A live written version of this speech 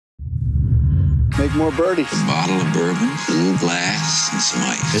make more birdies. A bottle of bourbon, a little glass, and some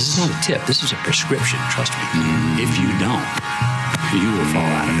ice. This is not a tip. This is a prescription. Trust me. If you don't, you will fall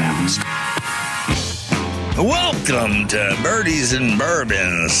out of balance. Welcome to Birdies and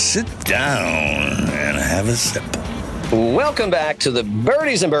Bourbon. Sit down and have a sip. Welcome back to the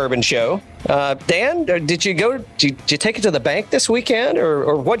Birdies and Bourbon Show. Dan, did you take it to the bank this weekend,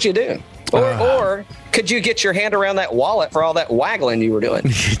 or what'd you do? Or could you get your hand around that wallet for all that waggling you were doing?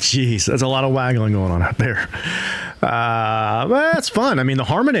 Jeez, there's a lot of waggling going on out there. But that's fun. I mean, the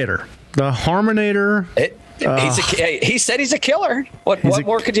Harmanator. He said he's a killer. What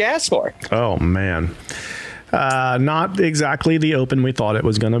more could you ask for? Oh, man. Not exactly the Open we thought it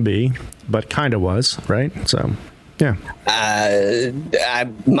was going to be, but kind of was, right? So... yeah.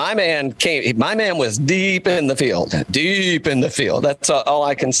 My man was deep in the field. That's all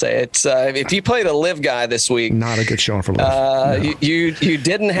I can say. It's if you played a live guy this week, not a good showing for live. No. You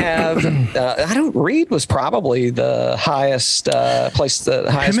didn't have. Reed was probably the highest place.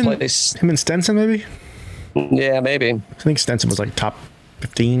 Him and Stenson, maybe. Yeah, maybe. I think Stenson was like top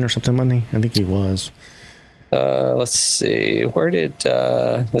 15 or something, wasn't he? I think he was. Let's see. Where did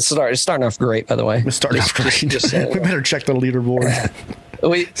let's start? It's starting off great, by the way. It's starting off great. We better check the leaderboard.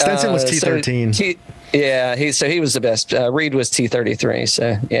 Stenson was T13. He was the best. Reed was T33.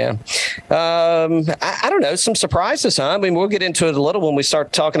 So yeah, I don't know. Some surprises, huh? I mean, we'll get into it a little when we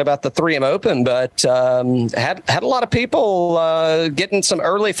start talking about the 3M Open, but had a lot of people getting some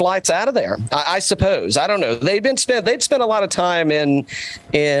early flights out of there. I suppose. I don't know. They'd spent a lot of time in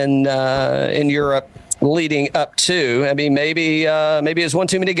Europe. Leading up to, I mean, maybe it was one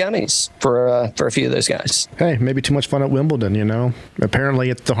too many gummies for a few of those guys. Hey, maybe too much fun at Wimbledon, you know.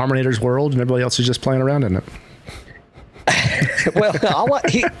 Apparently, it's the Harmanator's world, and everybody else is just playing around in it. Well,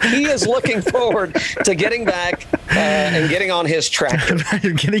 he is looking forward to getting back and getting on his tractor.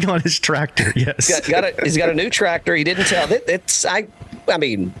 Getting on his tractor, yes. He's got a new tractor. He didn't tell it. I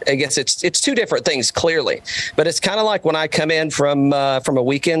mean, I guess it's two different things, clearly. But it's kind of like when I come in from a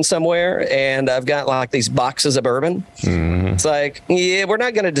weekend somewhere and I've got like these boxes of bourbon. Mm-hmm. It's like, yeah, we're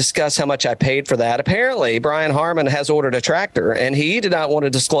not going to discuss how much I paid for that. Apparently, Brian Harman has ordered a tractor, and he did not want to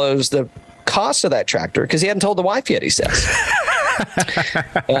disclose the cost of that tractor because he hadn't told the wife yet, he says.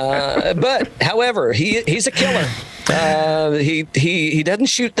 But however, he's a killer. He doesn't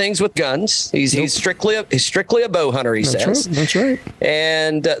shoot things with guns. He's strictly a bow hunter, he says. That's right.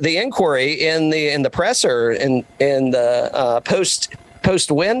 And the inquiry in the presser in the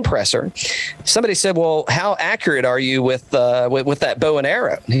post-win presser, somebody said, "Well, how accurate are you with that bow and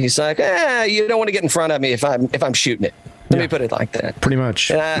arrow?" And he's like, "You don't want to get in front of me if I'm shooting it." Let me put it like that. Pretty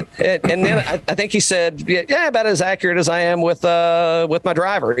much. And then I think he said, yeah, about as accurate as I am with my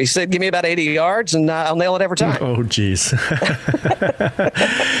driver. He said, give me about 80 yards and I'll nail it every time. Oh, geez.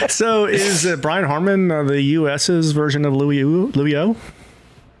 So is Brian Harman the U.S.'s version of Louis O?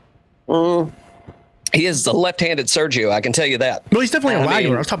 He is the left-handed Sergio, I can tell you that. Well, he's definitely a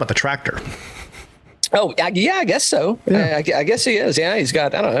waggler. I was talking about the tractor. Oh, yeah, I guess so. Yeah. I guess he is. Yeah, he's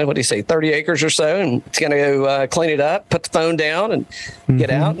got, I don't know, what do you say, 30 acres or so, and he's going to go clean it up, put the phone down, and get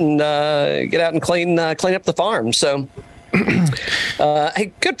out and clean up the farm. So,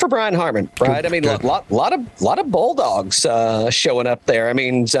 hey, good for Brian Harman, right? Good, I mean, a lot of Bulldogs showing up there. I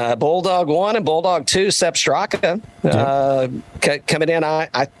mean, Bulldog 1 and Bulldog 2, Sepp Straka coming in.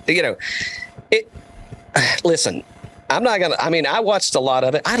 Listen. I watched a lot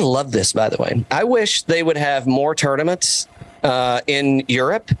of it. I love this, by the way. I wish they would have more tournaments in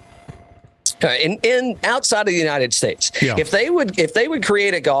Europe, in outside of the United States. Yeah. If they would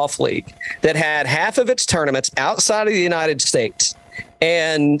create a golf league that had half of its tournaments outside of the United States,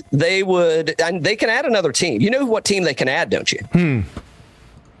 and they can add another team. You know what team they can add, don't you?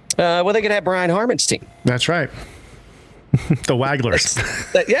 Well, they could have Brian Harman's team. That's right. The wagglers.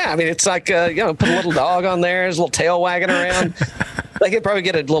 It's like, put a little dog on there, his little tail wagging around. They could probably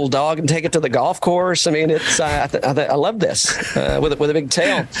get a little dog and take it to the golf course. I mean, it's I love this with a big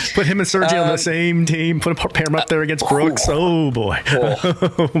tail. Put him and Sergio on the same team. Pair him up there against Brooks. Oh boy.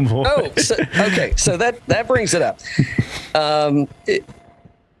 Oh boy. So that brings it up.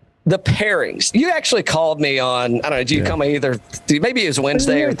 The pairings. You actually called me on, I don't know, did you call me maybe it was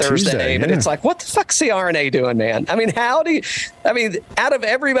Wednesday or Thursday, Tuesday, but it's like, what the fuck's the RNA doing, man? I mean, out of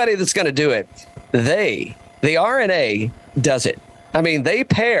everybody that's going to do it, the RNA does it. I mean, they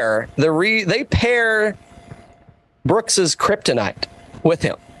pair Brooks's kryptonite with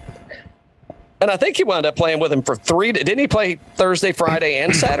him. And I think he wound up playing with him for 3. Didn't he play Thursday, Friday,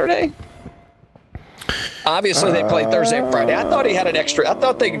 and Saturday? Obviously, they played Thursday and Friday. I thought he had an extra. I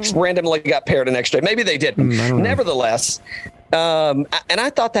thought they randomly got paired an extra. Maybe they didn't. Nevertheless, And I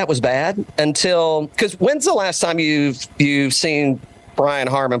thought that was bad because when's the last time you've seen Brian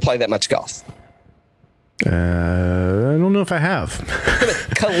Harman play that much golf? I don't know if I have.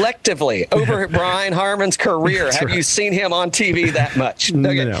 Collectively, over Brian Harman's career, have you seen him on TV that much?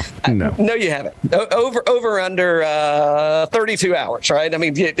 Okay. No, you haven't. Over under 32 hours, right? I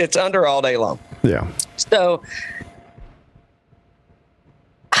mean, it's under all day long. Yeah. So,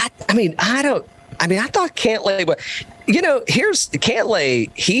 I thought Cantlay, but here's Cantlay.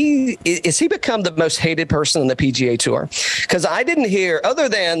 He become the most hated person on the PGA Tour? Because I didn't hear, other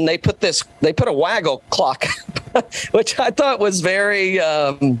than they put a waggle clock, which I thought was very,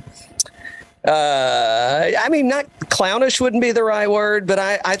 not clownish wouldn't be the right word, but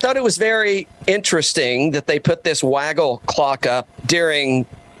I thought it was very interesting that they put this waggle clock up during,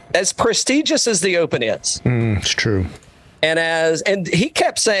 as prestigious as the Open is. It's true. And he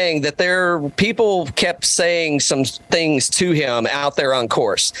kept saying that people kept saying some things to him out there on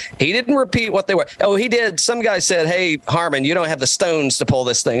course. He didn't repeat what they were. Oh, he did. Some guy said, "Hey, Harman, you don't have the stones to pull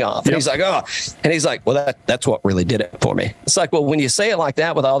this thing off." And he's like, "Oh," and he's like, "Well, that's what really did it for me." It's like, well, when you say it like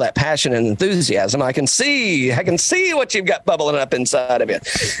that with all that passion and enthusiasm, I can see what you've got bubbling up inside of you.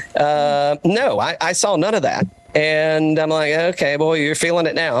 No, I saw none of that, and I'm like, okay, boy, you're feeling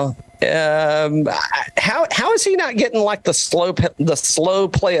it now. How is he not getting like the slow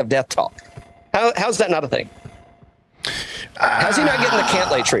play of death talk? How's that not a thing? How's he not getting the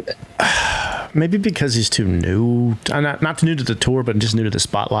Cantlay treatment? Maybe because he's too new. Not too new to the tour, but just new to the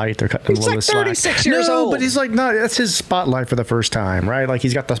spotlight. They're cutting he's a little like 36 years old. No, but he's like, no, that's his spotlight for the first time, right? Like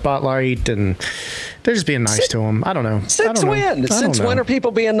he's got the spotlight, and they're just being nice to him. I don't know. Since when are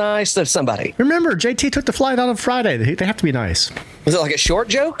people being nice to somebody? Remember, JT took the flight out on Friday. They have to be nice. Was it like a short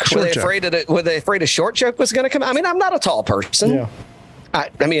joke? Were they afraid a short joke was going to come? I mean, I'm not a tall person. Yeah. I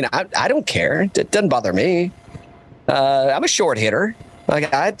don't care. It doesn't bother me. I'm a short hitter.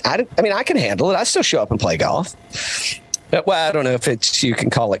 Like I can handle it. I still show up and play golf. Well, I don't know if you can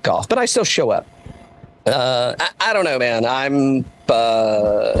call it golf, but I still show up. I don't know, man. I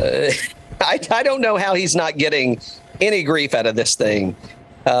don't know how he's not getting any grief out of this thing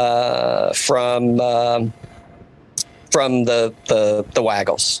from the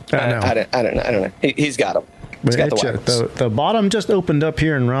waggles. I don't know. He's got them. He's got the bottom just opened up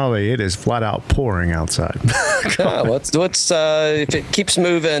here in Raleigh. It is flat out pouring outside. If it keeps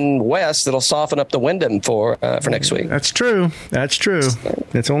moving west, it'll soften up the Wyndham for next week. That's true.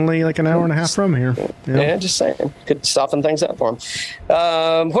 It's only like an hour and a half from here. Yeah, just saying. Could soften things up for him.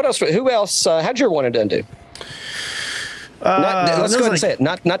 What else? Who else? How'd your one and done do? Let's go ahead and say it.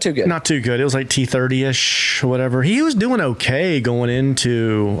 Not too good. Not too good. It was like T30-ish or whatever. He was doing okay going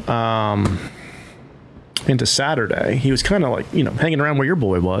into Saturday. He was kind of like, hanging around where your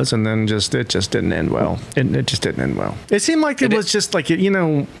boy was, and then it just didn't end well. It just didn't end well. It seemed like it was just like,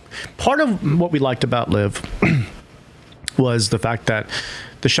 part of what we liked about Liv was the fact that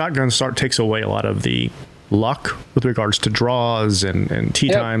the shotgun start takes away a lot of the luck with regards to draws and tee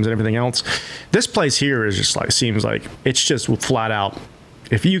times and everything else. This place here is just like, seems like it's just flat out.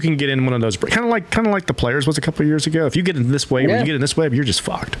 If you can get in one of those, kind of like the Players was a couple of years ago. If you get in this wave, or you get in this wave, you're just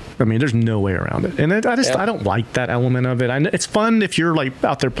fucked. I mean, there's no way around it. And I don't like that element of it. It's fun if you're like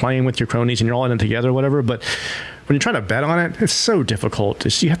out there playing with your cronies and you're all in it together or whatever. But when you're trying to bet on it, it's so difficult.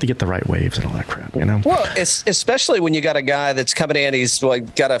 You have to get the right waves and all that crap, Well, it's especially when you got a guy that's coming in, he's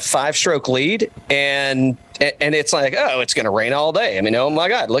like got a 5-stroke lead, and it's like, oh, it's going to rain all day. I mean, oh my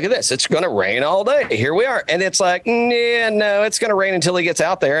God, look at this. It's going to rain all day. Here we are. And it's like, yeah, no, it's going to rain until he gets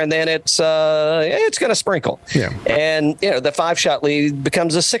out there, and then it's going to sprinkle. Yeah. And, the 5-shot lead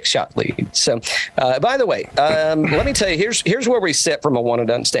becomes a 6-shot lead. So, by the way, let me tell you, here's where we sit from a one and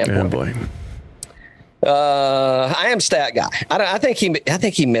done standpoint. Oh, boy. I am stat guy. I think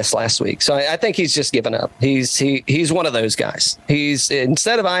he missed last week, so I think he's just given up. He's one of those guys. He's,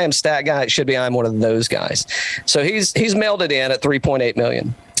 instead of I am stat guy, it should be I'm one of those guys. So he's mailed it in at $3.8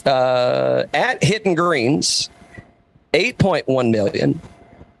 million. At Hitting Greens, $8.1 million.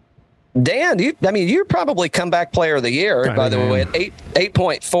 Dan, you're probably comeback player of the year, by the way, at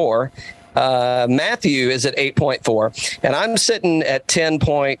 8.4. Matthew is at 8.4, and I'm sitting at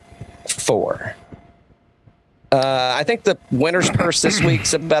 10.4. I think the winner's purse this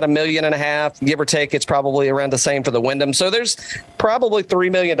week's about $1.5 million, give or take. It's probably around the same for the Wyndham. So there's probably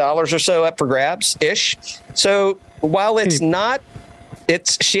 $3 million or so up for grabs ish. So while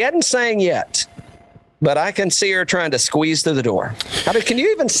she hadn't sang yet, but I can see her trying to squeeze through the door. Can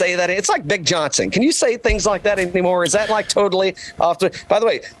you even say that? It's like Big Johnson. Can you say things like that anymore? Is that like totally off the? By the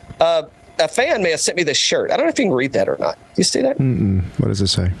way, a fan may have sent me this shirt. I don't know if you can read that or not. Do you see that? What does it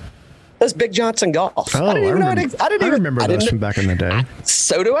say? That's Big Johnson Golf. Oh, I remember those from back in the day.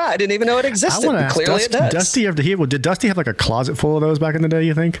 So do I. I didn't even know it existed. Clearly it does. Did Dusty have like a closet full of those back in the day,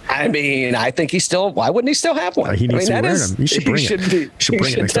 you think? I mean, I think why wouldn't he still have one? He needs to wear them. You should bring it. You should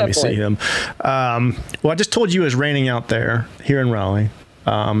bring it next time you see him. Well, I just told you it was raining out there here in Raleigh.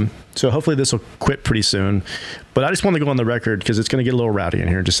 So hopefully this will quit pretty soon. But I just want to go on the record because it's going to get a little rowdy in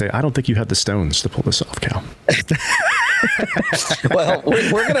here and just say, I don't think you had the stones to pull this off, Cal. Well,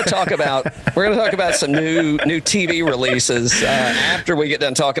 we're going to talk about some new TV releases after we get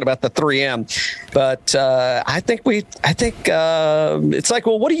done talking about the 3M. But I think it's like,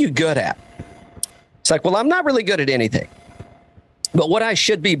 well, what are you good at? It's like, well, I'm not really good at anything. But what I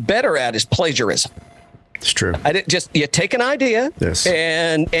should be better at is plagiarism. It's true. You take an idea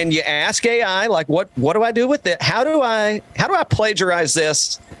and you ask AI, like, what do I do with it? How do I plagiarize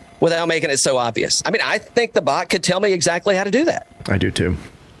this without making it so obvious? I mean, I think the bot could tell me exactly how to do that. I do too.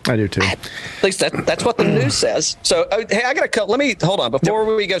 At least that's what the news says. So, hey, I got to cut. Let me hold on before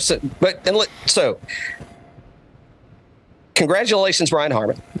we go. So, congratulations, Brian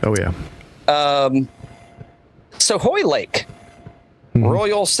Harman. Oh yeah. So Hoy Lake.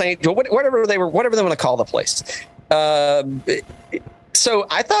 Royal St. whatever they want to call the place. So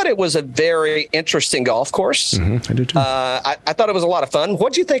I thought it was a very interesting golf course. I do too. I thought it was a lot of fun.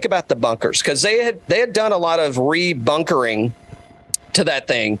 What do you think about the bunkers? Because they had done a lot of re-bunkering to that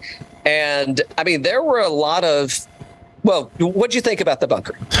thing, and I mean there were a lot of. Well, what'd you think about the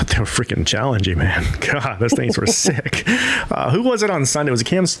bunker? They were freaking challenging, man. God, those things were sick. Who was it on Sunday? Was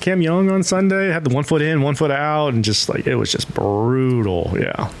it Cam Young on Sunday? Had the 1 foot in, 1 foot out, and just like it was just brutal.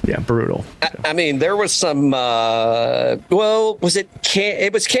 Yeah, brutal. I mean, there was some. Was it?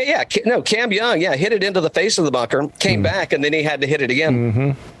 Cam Young. Yeah, hit it into the face of the bunker, came back, and then he had to hit it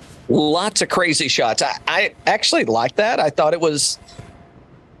again. Lots of crazy shots. I actually liked that. I thought it was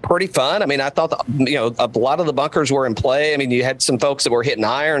pretty fun. I mean, I thought, a lot of the bunkers were in play. I mean, you had some folks that were hitting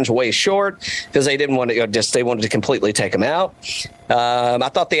irons way short because they didn't want to they wanted to completely take them out. I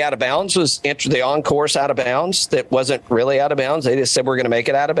thought the out of bounds was the on course out of bounds that wasn't really out of bounds. They just said we're going to make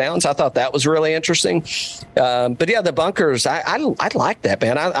it out of bounds. I thought that was really interesting. But yeah, the bunkers, I like that,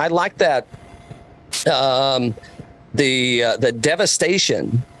 man. I like that. The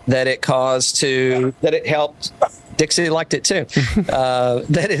devastation that it caused that it helped. Dixie liked it too.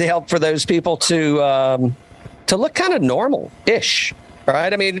 That it helped for those people to look kind of normal-ish,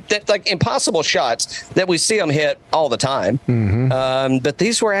 right? I mean, that's like impossible shots that we see them hit all the time. But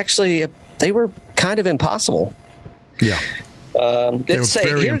these were they were kind of impossible. Yeah. They were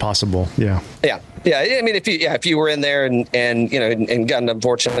very impossible. Yeah. Yeah. I mean, if you were in there and got an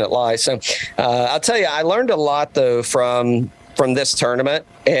unfortunate lie. So I'll tell you, I learned a lot though from this tournament,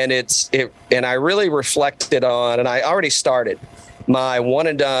 and and I really reflected on, and I already started my one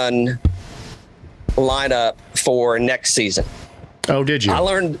and done lineup for next season. Oh, did you? I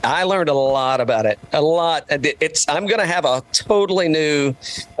learned a lot about it. A lot. I'm going to have a totally new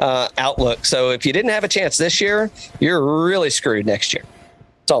outlook. So if you didn't have a chance this year, you're really screwed next year.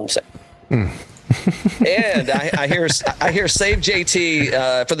 That's all I'm saying. And I hear save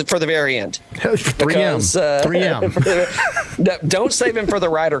JT for the very end. 3M. Don't save him for the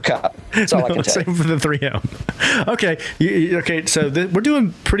Ryder Cup. That's all I can tell you. Save him for the 3M. Okay. Okay. So we're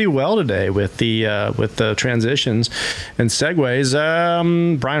doing pretty well today with the transitions and segues.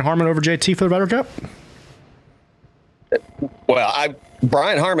 Brian Harman over JT for the Ryder Cup. Well,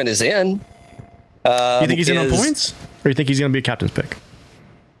 Brian Harman is in. You think he's in on points, or you think he's going to be a captain's pick?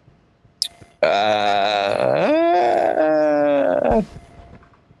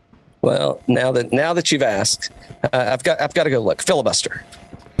 Well, now that you've asked, I've got to go look. Filibuster.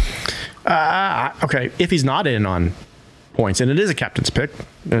 Okay, if he's not in on points, and it is a captain's pick,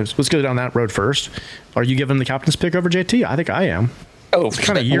 let's go down that road first. Are you giving the captain's pick over JT? I think I am. Oh, what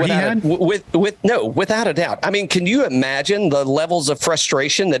kind of year he had? Without a doubt. I mean, can you imagine the levels of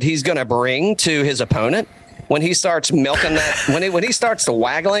frustration that he's going to bring to his opponent when he starts milking that, when he starts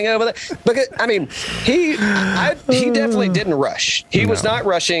waggling over that? Because I mean, he definitely didn't rush. He was not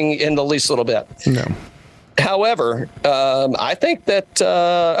rushing in the least little bit. No. However, I think that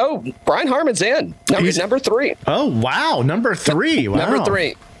Brian Harman's in. He's number 3. Oh wow, number 3. Wow. Number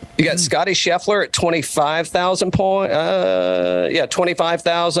 3. You got Scotty Scheffler at 25,000 points.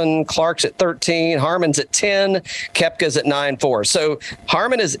 25,000. Clark's at 13. Harman's at 10. Koepka's at 9.4. So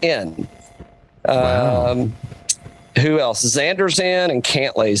Harman is in. Wow. Who else? Xander's in and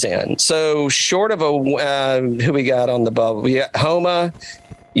Cantlay's in. So short of who we got on the bubble? We got Homa,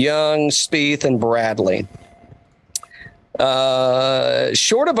 Young, Spieth, and Bradley.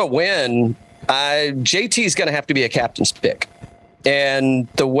 Short of a win, JT's going to have to be a captain's pick. And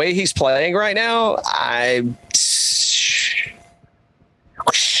the way he's playing right now, I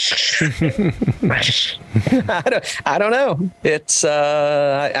don't know. It's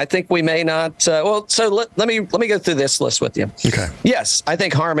I think we may not. So let me go through this list with you. Okay. Yes, I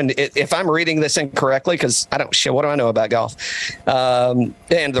think Harman. If I'm reading this incorrectly, because I don't shit. What do I know about golf? And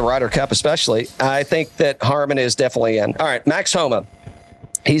the Ryder Cup especially. I think that Harman is definitely in. All right, Max Homa.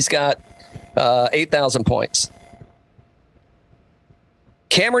 He's got 8,000 points.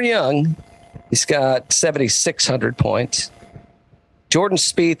 Cameron Young, he's got 7,600 points. Jordan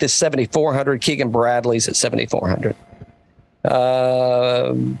Spieth is 7,400. Keegan Bradley's at 7,400.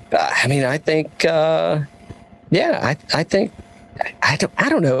 I mean, I think, I think, I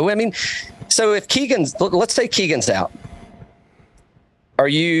don't know. I mean, so if let's say Keegan's out, are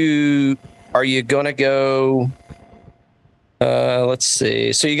you going to go? Let's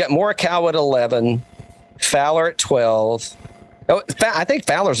see. So you got Morikawa at 11, Fowler at 12. Oh, I think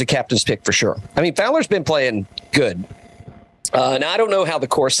Fowler's a captain's pick for sure. I mean, Fowler's been playing good. Now, I don't know how the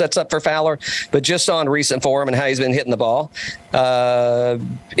course sets up for Fowler, but just on recent form and how he's been hitting the ball,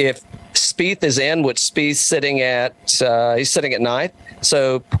 if Spieth is in, which Spieth's sitting at, he's sitting at 9th,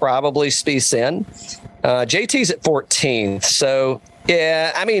 so probably Spieth's in. JT's at 14th, so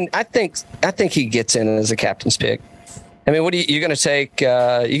yeah, I mean, I think he gets in as a captain's pick. I mean, what are you going to take? You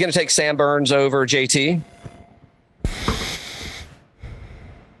going to take Sam Burns over JT?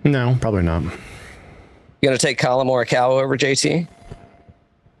 No, probably not. You going to take Colin Morikawa over JT?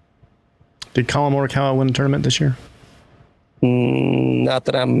 Did Colin Morikawa win a tournament this year? Not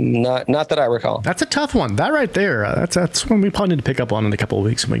that I recall. That's a tough one. That right there. That's one we probably need to pick up on in a couple of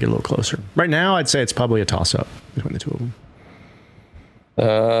weeks when we get a little closer. Right now, I'd say it's probably a toss-up between the two of them.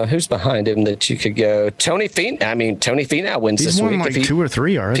 Who's behind him that you could go? Tony Finau. I mean, Tony Finau wins this week. He's won like 2 or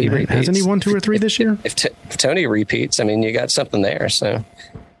 3 already. Right? Hasn't he won 2 or 3 this year? If Tony repeats, I mean, you got something there. So,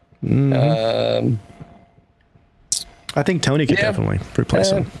 I think Tony could definitely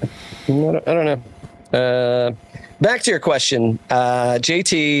replace him. I don't know. Back to your question,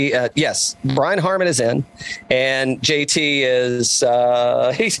 JT. Yes, Brian Harman is in, and JT is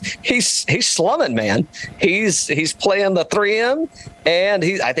he's slumming, man. He's playing the 3M, and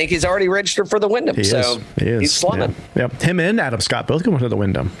I think he's already registered for the Wyndham. He is. He's slumming. Yeah. Him and Adam Scott both going to the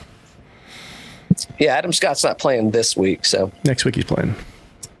Wyndham. Yeah, Adam Scott's not playing this week, so next week he's playing.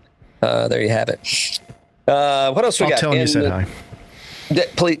 There you have it. What else we got? I'll tell him you said hi.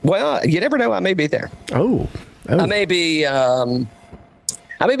 Please, well, you never know. I may be there. Oh. I may be on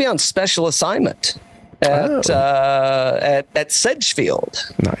special assignment at Sedgefield.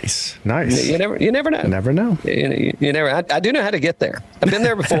 Nice. You never know. Never know. You never. I do know how to get there. I've been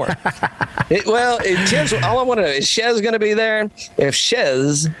there before. All I want to know is Shez going to be there. If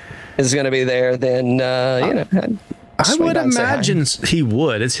Shez is going to be there, then I would imagine he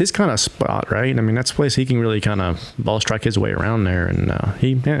would. It's his kind of spot, right? I mean, that's a place he can really kind of ball strike his way around there, and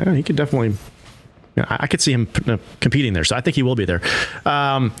he could definitely. I could see him competing there, so I think he will be there.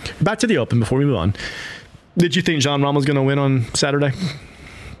 Back to the Open before we move on. Did you think Jon Rahm was going to win on Saturday?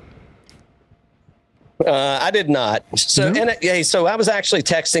 I did not. So, so I was actually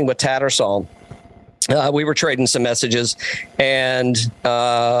texting with Tattersall. We were trading some messages, and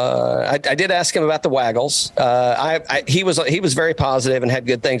I did ask him about the Waggles. He was very positive and had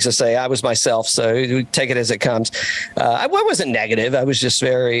good things to say. I was myself, so we take it as it comes. I wasn't negative. I was just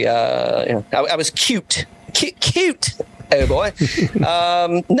very, I was cute. Oh boy.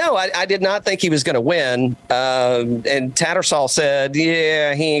 No, I did not think he was going to win. And Tattersall said,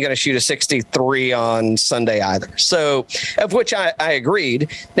 yeah, he ain't going to shoot a 63 on Sunday either. So, of which I agreed.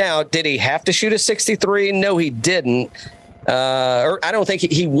 Now, did he have to shoot a 63? No, he didn't. Or I don't think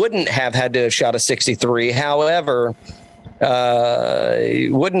he wouldn't have had to have shot a 63. However,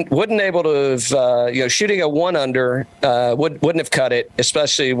 wouldn't able to have, shooting a 1 under wouldn't have cut it,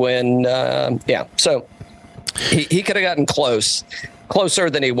 especially when, So, he could have gotten closer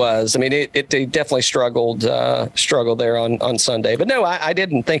than he was. I mean, he definitely struggled there on Sunday. But no, I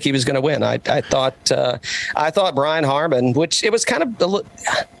didn't think he was going to win. I thought Brian Harman, which it was kind of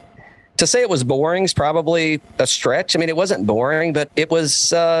to say it was boring is probably a stretch. I mean, it wasn't boring, but it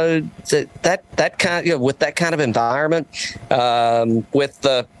was that kind with that kind of environment, with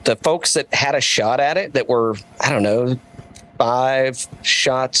the folks that had a shot at it that were 5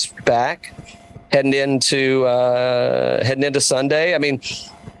 shots back. Heading into Sunday. I mean,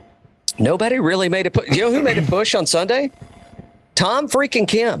 nobody really made a push. You know who made a push on Sunday? Tom freaking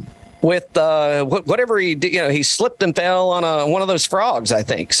Kim. with whatever he did. He slipped and fell on one of those frogs, I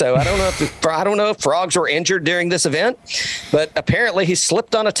think. So I don't know if frogs were injured during this event, but apparently he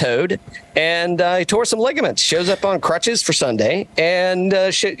slipped on a toad and he tore some ligaments. Shows up on crutches for Sunday and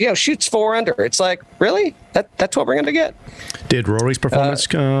shoots 4 under. It's like, really? That's what we're going to get? Did Rory's performance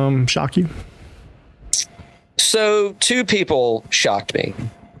shock you? So 2 people shocked me.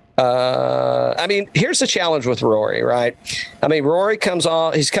 Here's the challenge with Rory, right? Rory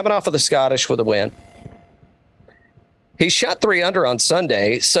he's coming off of the Scottish with a win. He shot 3 under on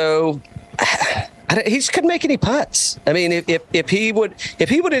Sunday, so he couldn't make any putts. If he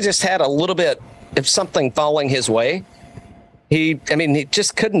would have just had a little bit of something falling his way, he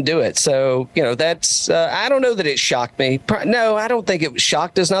just couldn't do it. So, that's, I don't know that it shocked me. No, I don't think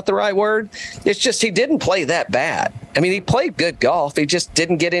shocked is not the right word. It's just, he didn't play that bad. He played good golf. He just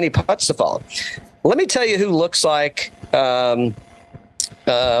didn't get any putts to fall. Let me tell you who looks like, they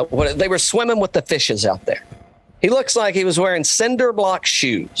were swimming with the fishes out there. He looks like he was wearing cinder block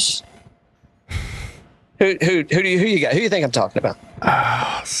shoes. Who you got? Who do you think I'm talking about?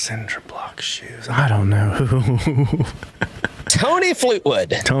 Oh, cinder block shoes. I don't know who. Tony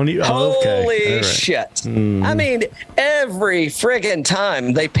Fleetwood. Okay. Holy right. shit. Every friggin'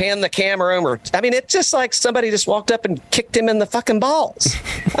 time they pan the camera over, it's just like somebody just walked up and kicked him in the fucking balls.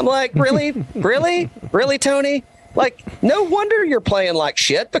 I'm like, really? Really, Tony? Like, no wonder you're playing like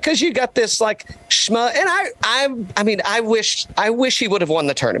shit because you got this like schma. And I wish he would have won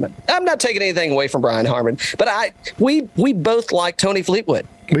the tournament. I'm not taking anything away from Brian Harman, but we both like Tony Fleetwood.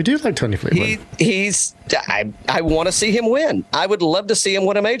 We do like Tony Fleetwood. I want to see him win. I would love to see him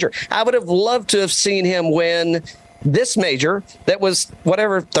win a major. I would have loved to have seen him win this major that was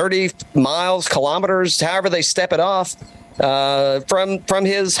 30 miles, kilometers, however they step it off from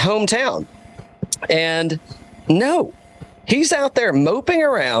his hometown. And no, he's out there moping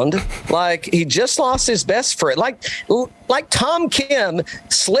around like he just lost his best friend. Like Tom Kim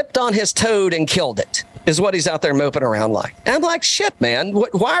slipped on his toad and killed it, is what he's out there moping around like. And I'm like, shit, man,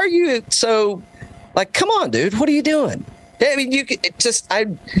 why are you so, like, come on, dude, what are you doing? There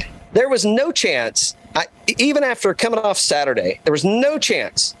was no chance, even after coming off Saturday, there was no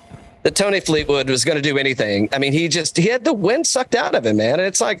chance that Tony Fleetwood was going to do anything. He had the wind sucked out of him, man. And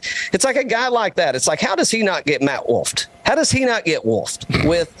it's like a guy like that. It's like, how does he not get Matt Wolfed? How does he not get wolfed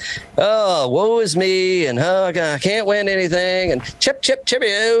with, oh, woe is me, and oh, God, I can't win anything, and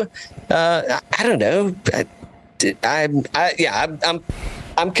chip-you. I don't know.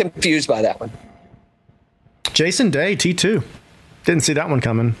 I'm confused by that one. Jason Day, T2. Didn't see that one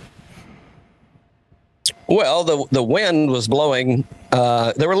coming. Well, the wind was blowing.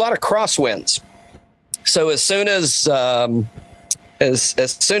 There were a lot of crosswinds. So as soon as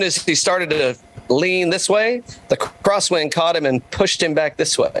he started to lean this way, the crosswind caught him and pushed him back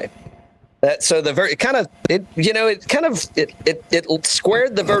this way. It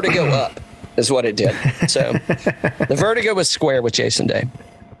squared the vertigo up, is what it did. So the vertigo was square with Jason Day.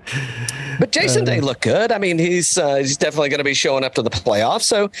 But Jason Day looked good. He's definitely going to be showing up to the playoffs.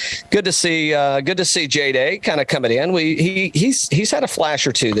 So good to see J Day kind of coming in. He's had a flash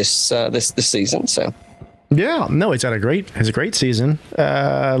or two this season. So yeah, no, he's had a great season.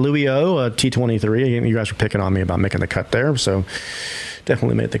 Louis O, T23. You guys were picking on me about making the cut there, so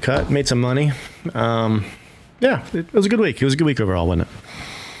definitely made the cut. Made some money. Yeah, it was a good week. It was a good week overall, wasn't it?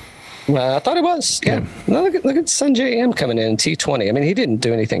 I thought it was. Yeah. No, look at Sanjay M coming in T20. He didn't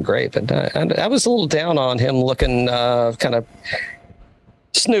do anything great, but I was a little down on him looking kind of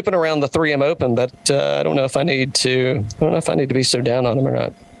snooping around the 3M Open, but I don't know if I need to be so down on him or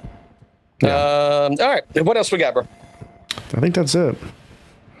not. Yeah. All right. What else we got, bro? I think that's it.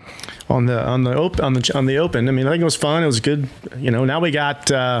 On the Open. I think it was fun. It was good. Now we got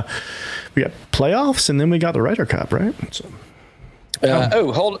playoffs, and then we got the Ryder Cup, right? So.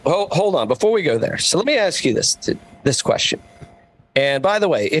 Hold on. Before we go there, so let me ask you this question. And by the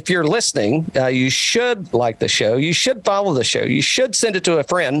way, if you're listening, you should like the show. You should follow the show. You should send it to a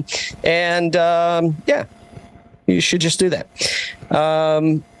friend. And you should just do that.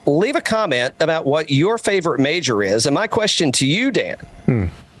 Leave a comment about what your favorite major is. And my question to you, Dan,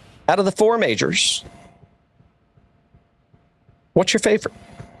 out of the 4 majors, what's your favorite?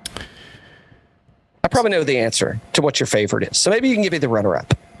 I probably know the answer to what your favorite is. So maybe you can give me the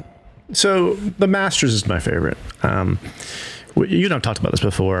runner-up. So the Masters is my favorite. You and I've talked about this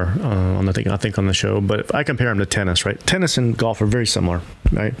before on the show, but if I compare them to tennis, right? Tennis and golf are very similar,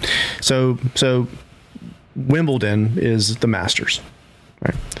 right? So Wimbledon is the Masters,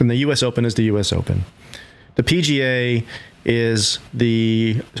 right? And the U.S. Open is the U.S. Open. The PGA is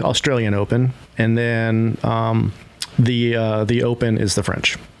the Australian Open, and then the Open is the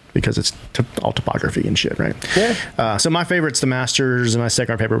French. because it's all topography and shit, right? Yeah. So my favorite's the Masters, and my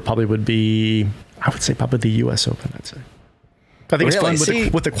second favorite probably would be, I would say probably the U.S. Open, I'd say. I think Really? it's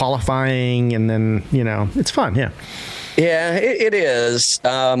fun with the qualifying, and then, it's fun, yeah. Yeah, it is.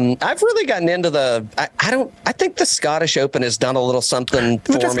 I've really gotten into I think the Scottish Open has done a little something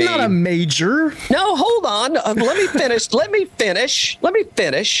for me. That's not a major. No, hold on. Let me finish.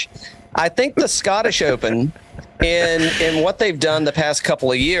 I think the Scottish Open, in what they've done the past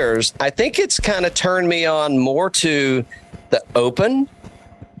couple of years, I think it's kind of turned me on more to the Open.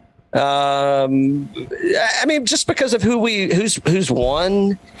 I mean, just because of who's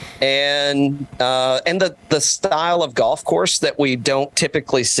won, and the style of golf course that we don't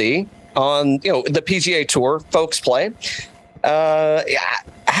typically see on the PGA Tour folks play.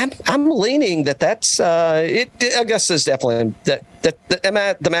 I'm leaning that's it. Augusta is definitely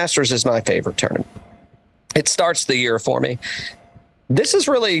the Masters is my favorite tournament. It starts the year for me. This is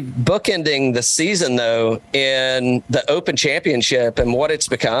really bookending the season, though, in the Open Championship and what it's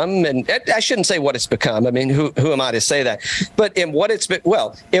become. And I shouldn't say what it's become. I mean, who am I to say that? But in what it's been,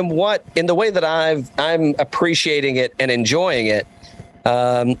 in the way that I'm appreciating it and enjoying it,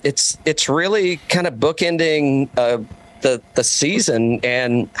 it's really kind of bookending the season,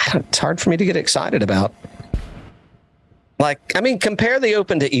 and it's hard for me to get excited about. Compare the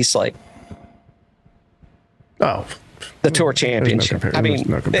Open to Eastlake. Oh. The Tour Championship. I mean,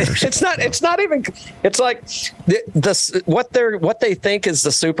 it's not even. It's like what they think is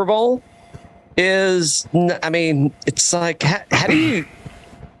the Super Bowl is. I mean, it's like how do you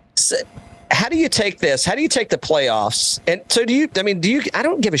take this? How do you take the playoffs? And so do you? I mean, I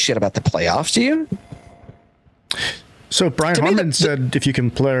don't give a shit about the playoffs. Do you? So Brian Harman said if you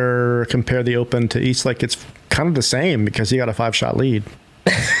compare the Open to Eastlake, it's kind of the same because you got a 5-shot lead.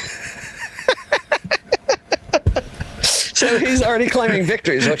 So he's already claiming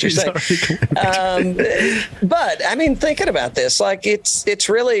victory, is what you're saying. But I mean, thinking about this, it's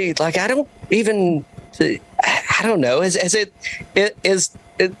really I don't know. So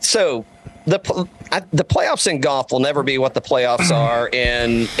the playoffs in golf will never be what the playoffs are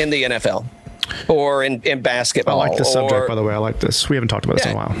in the NFL or in basketball. I like this subject, by the way. I like this. We haven't talked about this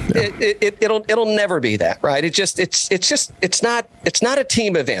in a while. Yeah. It'll never be that, right? It's not a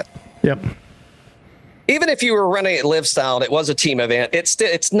team event. Yep. Even if you were running it live style, it was a team event.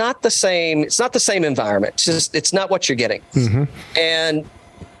 It's not the same. It's not the same environment. It's not what you're getting. Mm-hmm. And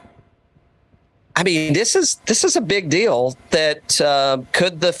I mean, this is a big deal. That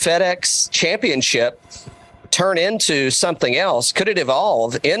could the FedEx Championship turn into something else? Could it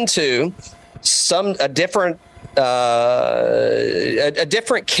evolve into a different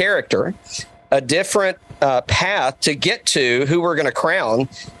character, a different path to get to who we're going to crown?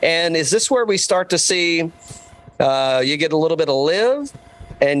 And is this where we start to see you get a little bit of live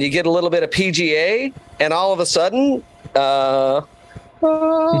and you get a little bit of PGA, and all of a sudden the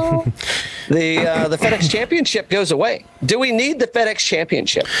FedEx Championship goes away? Do we need the FedEx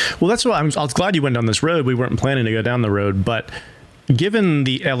Championship? Well, that's why I was glad you went down this road. We weren't planning to go down the road, but given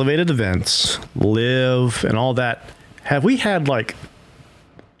the elevated events, live and all that, have we had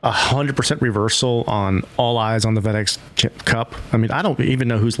 100% reversal on all eyes on the FedEx Cup? I mean, I don't even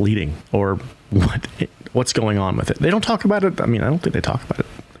know who's leading or what's going on with it. They don't talk about it. I mean, I don't think they talk about it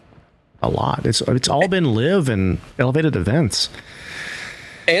a lot. It's all been live and elevated events.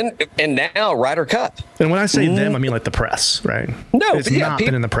 And now Ryder Cup. And when I say them, I mean the press, right? No, it's not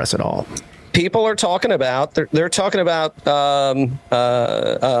been in the press at all. People are talking about they're talking about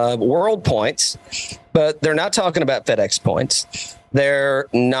world points, but they're not talking about FedEx points. They're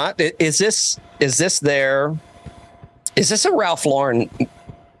not. Is this a Ralph Lauren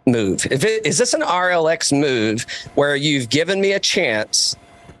move? Is this an RLX move where you've given me a chance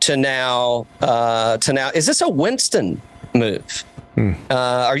to now? Is this a Winston move?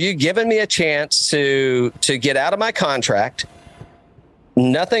 Are you giving me a chance to get out of my contract?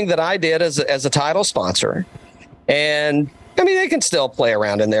 Nothing that I did as a title sponsor, and I mean, they can still play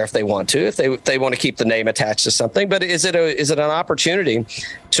around in there if they want to, if they want to keep the name attached to something. But is it an opportunity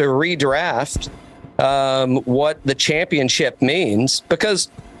to redraft what the championship means? Because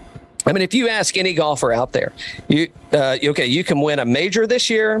I mean, if you ask any golfer out there, you can win a major this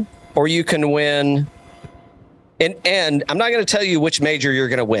year, or you can win. And I'm not going to tell you which major you're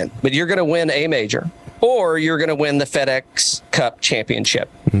going to win, but you're going to win a major, or you're going to win the FedEx Cup Championship.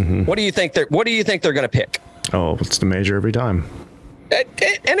 Mm-hmm. What do you think they're going to pick? Oh, it's the major every time.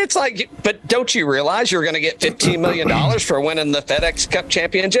 And it's like, but don't you realize you're going to get $15 million for winning the FedEx Cup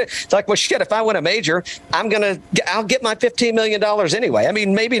championship? It's like, well, shit, if I win a major, I'll get my $15 million anyway. I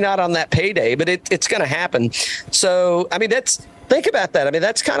mean, maybe not on that payday, but it's going to happen. So, I mean, think about that. I mean,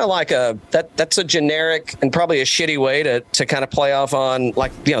 that's kind of like that's a generic and probably a shitty way to kind of play off on,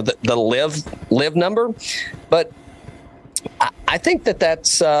 like, you know, the live number. But I think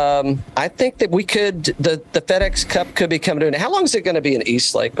that's I think that we could the FedEx Cup could be coming to an end. How long is it going to be in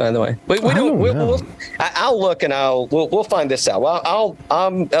Eastlake, by the way? I'll look and we'll find this out. Well,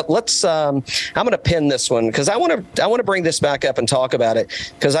 I'm going to pin this one because I want to bring this back up and talk about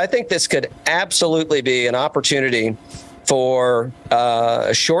it, because I think this could absolutely be an opportunity for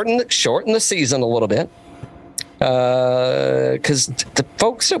shorten the season a little bit, because the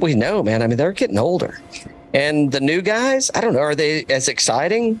folks that we know, man, I mean, they're getting older. And the new guys, I don't know, are they as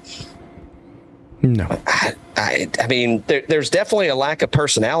exciting? No. I mean, there's definitely a lack of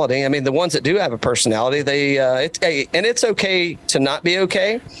personality. I mean, the ones that do have a personality, and it's okay to not be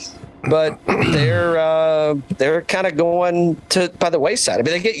okay, but they're kind of going by the wayside. I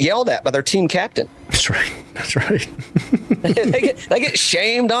mean, they get yelled at by their team captain. That's right. they get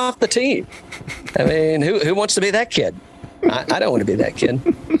shamed off the team. I mean, who wants to be that kid? I don't want to be that kid.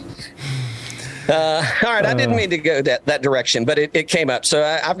 All right, I didn't mean to go that direction, but it came up. So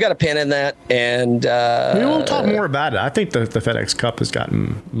I've got a pin in that, and we'll talk more about it. I think the FedEx Cup has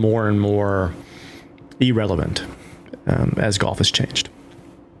gotten more and more irrelevant as golf has changed.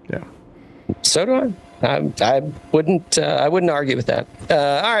 Yeah. So do I. I wouldn't argue with that.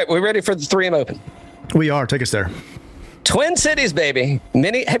 All right, we're ready for the 3M Open. We are. Take us there. Twin Cities, baby.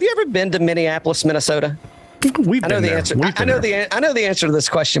 Have you ever been to Minneapolis, Minnesota? I know the answer. I know the answer to this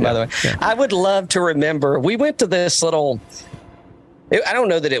question, by the way. Yeah. I would love to remember. We went to this little. I don't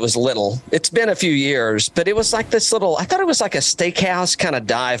know that it was little. It's been a few years, but it was like this little. I thought it was like a steakhouse kind of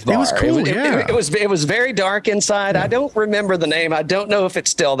dive bar. It was cool. It was very dark inside. Yeah. I don't remember the name. I don't know if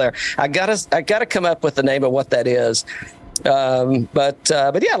it's still there. I gotta come up with the name of what that is.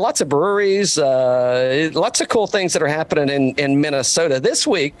 But yeah, lots of breweries, lots of cool things that are happening in Minnesota this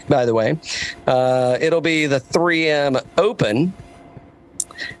week. By the way, it'll be the 3M Open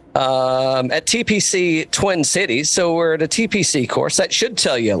at TPC Twin Cities. So we're at a TPC course. That should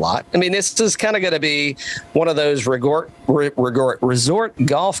tell you a lot. I mean, this is kind of going to be one of those resort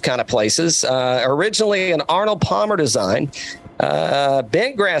golf kind of places. Originally an Arnold Palmer design.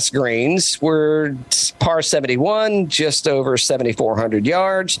 Bent grass greens were par 71, just over 7,400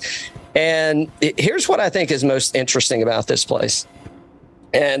 yards. And here's what I think is most interesting about this place.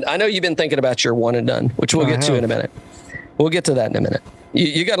 And I know you've been thinking about your one and done, which we'll get to in a minute. We'll get to that in a minute.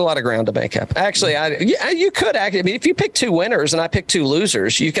 You got a lot of ground to make up. Actually, you could actually. I mean, if you pick two winners and I pick two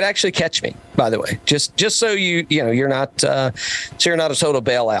losers, you could actually catch me. By the way, just so you're not so you're not a total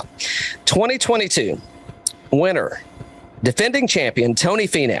bailout. 2022 winner. Defending champion, Tony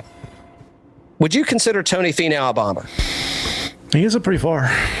Finau. Would you consider Tony Finau a bomber? He is pretty far.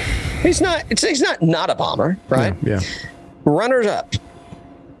 He's not a bomber, right? Yeah. Runners up,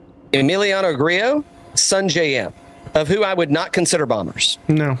 Emiliano Grillo, Sungjae Im, of who I would not consider bombers.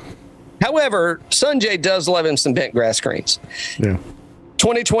 No. However, Sungjae does love him some bent grass greens. Yeah.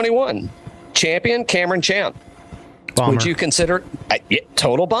 2021 champion, Cameron Champ. Bomber. Would you consider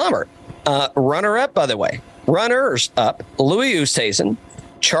total bomber? Runner up, by the way. Runners up, Louis Oosthuizen,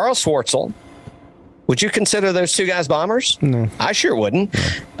 Charles Schwartzel. Would you consider those two guys bombers? No. I sure wouldn't.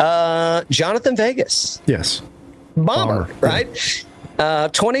 No. Jonathan Vegas. Yes. Bomber, right? Yeah.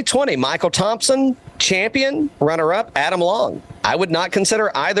 2020, Michael Thompson, champion, runner-up, Adam Long. I would not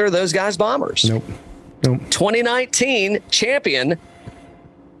consider either of those guys bombers. Nope. 2019, champion,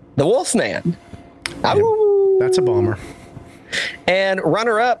 the Wolfman. Yeah, that's a bomber. And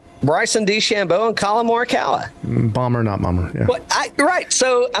runner-up, Bryson DeChambeau and Colin Morikawa. Bomber, not bomber. Yeah. But right.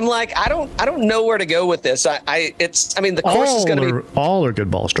 So I'm like, I don't know where to go with this. The course is going to be. All are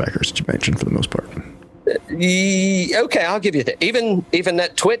good ball strikers that you mentioned for the most part. Okay, I'll give you that. Even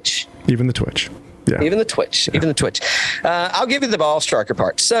that Twitch. Even the Twitch. Yeah. Even the Twitch. Yeah. Even the Twitch. I'll give you the ball striker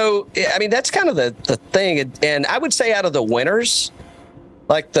part. So I mean, that's kind of the thing. And I would say out of the winners,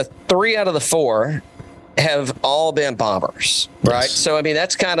 like the 3 out of the 4. Have all been bombers, right? Yes. So I mean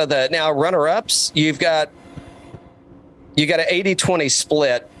that's kind of now runner-ups. You got an 80-20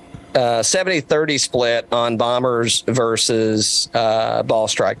 split, 70-30 split on bombers versus ball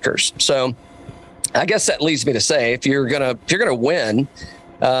strikers. So I guess that leads me to say if you're gonna win,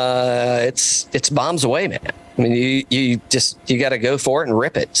 it's bombs away, man. I mean you got to go for it and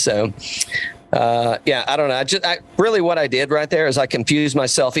rip it. So Yeah, I don't know. I really what I did right there is I confused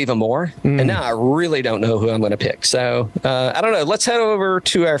myself even more, and now I really don't know who I'm going to pick. So I don't know. Let's head over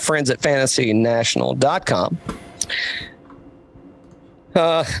to our friends at FantasyNational.com.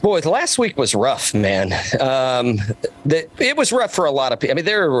 Boy, last week was rough, man. It was rough for a lot of people. I mean,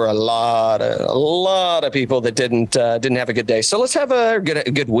 there were a lot of people that didn't have a good day. So let's have a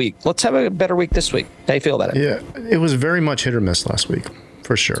good week. Let's have a better week this week. How you feel about it? Yeah, it was very much hit or miss last week,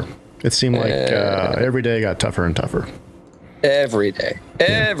 for sure. It seemed like every day got tougher and tougher. Every day.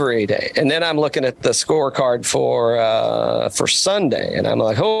 And then I'm looking at the scorecard for Sunday, and I'm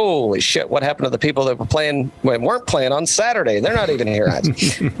like, holy shit, what happened to the people that weren't playing on Saturday? They're not even here.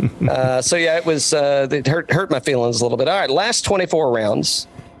 So yeah, it was it hurt my feelings a little bit. All right, last 24 rounds.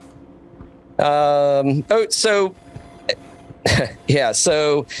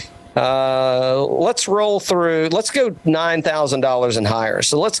 Let's roll through. Let's go $9,000 and higher.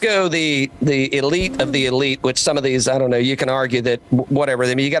 So let's go the elite of the elite, which some of these, I don't know, you can argue that whatever.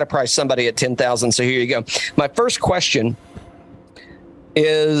 I mean, you got to price somebody at 10,000. So here you go. My first question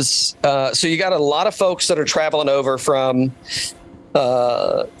is, so you got a lot of folks that are traveling over from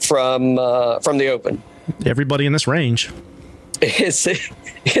the Open. Everybody in this range. I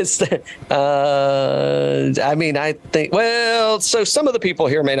think, well, so some of the people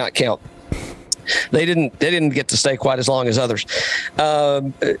here may not count. They didn't get to stay quite as long as others.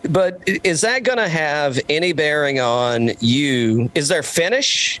 But is that going to have any bearing on you? Is there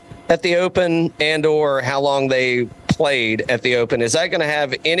finish at the Open and or how long they played at the Open? Is that going to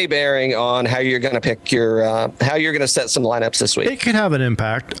have any bearing on how you're going to pick how you're going to set some lineups this week? It could have an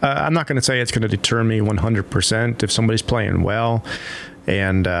impact. I'm not going to say it's going to deter me 100% if somebody's playing well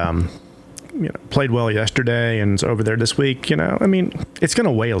and played well yesterday and is over there this week. I mean, it's going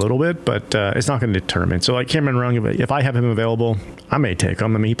to weigh a little bit, but it's not going to deter me. So like Cameron Rung, if I have him available, I may take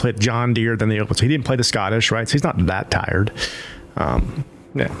him. I mean, he played John Deere than the Open, so he didn't play the Scottish, right? So he's not that tired.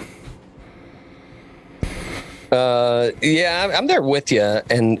 Yeah. I'm there with you,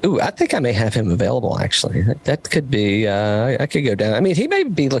 and I think I may have him available. Actually, that could be. I could go down. I mean, he may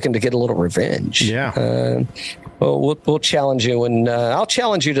be looking to get a little revenge. Yeah. Well, we'll challenge you, and I'll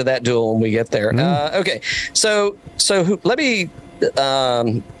challenge you to that duel when we get there. Okay. So let me.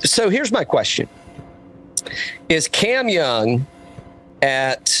 So here's my question: is Cam Young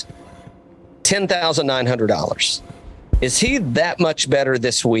at $10,900? Is he that much better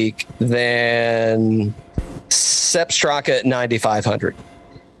this week than Sepp Straka at 9,500?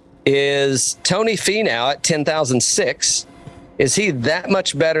 Is Tony Finau at 10,006? Is he that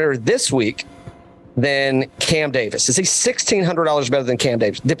much better this week than Cam Davis? Is he $1,600 better than Cam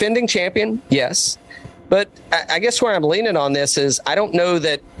Davis? Defending champion, yes. But I guess where I'm leaning on this is I don't know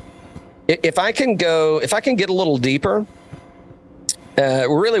that if I can get a little deeper.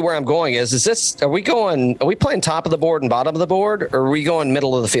 Really where I'm going are we playing top of the board and bottom of the board, or are we going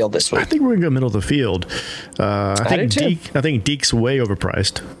middle of the field this week? I think we're going to go middle of the field. I think Deke's way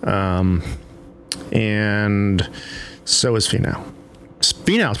overpriced. And so is Finau.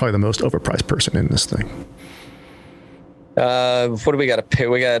 Finau is probably the most overpriced person in this thing. What do we got to pay?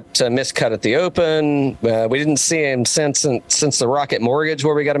 We got a miscut at the Open. We didn't see him since the Rocket Mortgage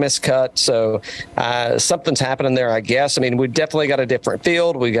where we got a miscut. So something's happening there, I guess. I mean, we definitely got a different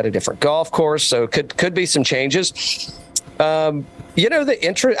field. We got a different golf course. So could be some changes. The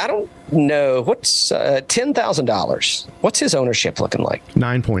interest, I don't know. What's $10,000? What's his ownership looking like?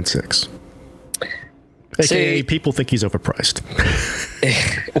 9.6. AKA, people think he's overpriced.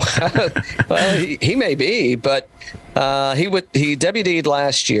 well, he may be, but he WD'd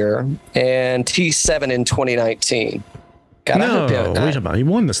last year and T7 in 2019. What are you talking about? He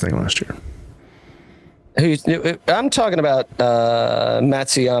won this thing last year. I'm talking about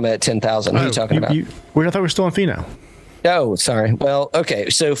Matsuyama at 10,000. Who are you talking about? I thought we were still on Finau. Oh, sorry. Well, okay.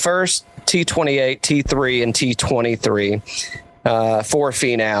 So first T28, T3, and T23. For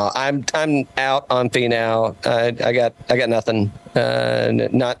Finau, I'm out on Finau. I got nothing.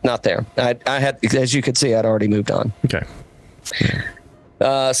 Not there. I had, as you could see, I'd already moved on. Okay. Yeah.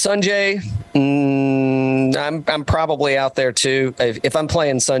 Sanjay, I'm probably out there too. If I'm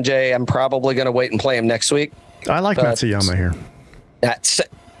playing Sanjay, I'm probably going to wait and play him next week. I like Matsuyama here. That's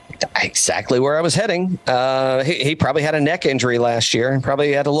exactly where I was heading. He probably had a neck injury last year.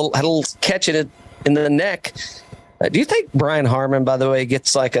 Probably had a little catch in the neck. Do you think Brian Harman, by the way,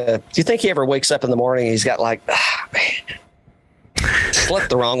 gets do you think he ever wakes up in the morning and he's got man, flipped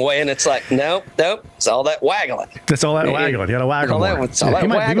the wrong way, and it's like, nope, it's all that waggling. That's all that waggling. You got to waggle more.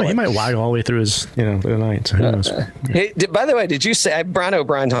 He might waggle all the way through his, the night. So who knows? By the way, did you say,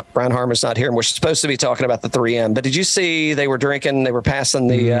 Brian Harmon's not here, and we're supposed to be talking about the 3M, but did you see they were passing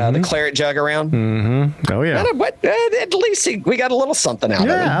the claret jug around? Mm-hmm. Oh, yeah. At least we got a little something out of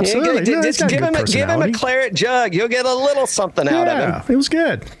him. Yeah, absolutely. Just give him a claret jug. You'll get a little something out of him. Yeah, it was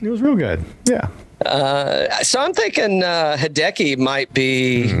good. It was real good. Yeah. So I'm thinking Hideki might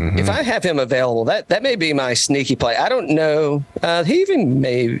be, if I have him available, that may be my sneaky play. I don't know. He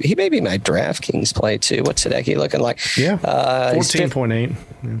may be my DraftKings play too. What's Hideki looking like? Yeah,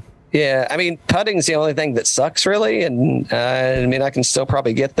 14.8. Yeah, I mean, putting's the only thing that sucks, really. And I can still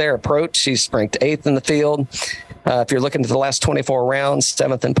probably get there. Approach, he's ranked 8th in the field. If you're looking at the last 24 rounds,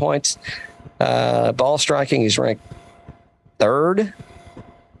 7th in points. Ball striking, he's ranked 3rd.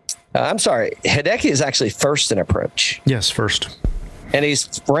 I'm sorry, Hideki is actually 1st in approach. Yes, 1st. And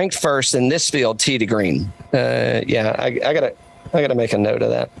he's ranked 1st in this field, tee to green. I gotta make a note of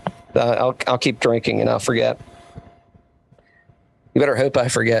that. I'll keep drinking and I'll forget. You better hope I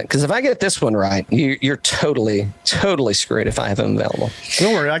forget, because if I get this one right, you're totally screwed if I have him available.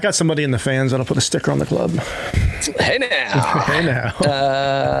 Don't worry, I got somebody in the fans that'll put a sticker on the club. Hey now.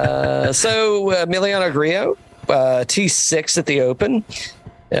 So Emiliano Grillo, T6 at the Open.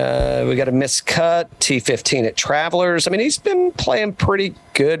 We got a missed cut, T15 at Travelers. I mean, he's been playing pretty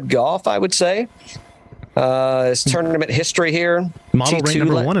good golf, I would say. His tournament history here. Model ranked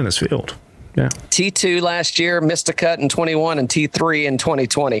number 1 in his field. Yeah. T2 last year, missed a cut in 21, and T3 in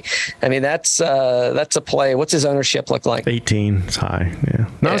 2020. I mean, that's a play. What's his ownership look like? 18. It's high. Yeah.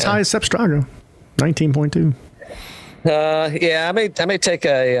 Not as high as Sepp Straka. 19.2. I may take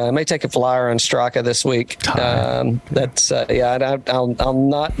a flyer on Straka this week. I'll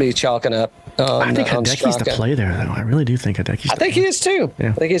not be chalking up. I think Hideki's the play there, though. I really do think Hideki's. I think he is too.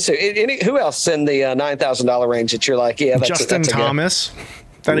 Yeah. I think he is too. Who else in the $9,000 range that you're like? Yeah, that's Justin Thomas,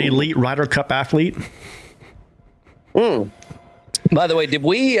 that elite Ryder Cup athlete. By the way, did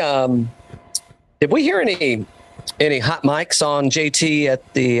we hear any hot mics on JT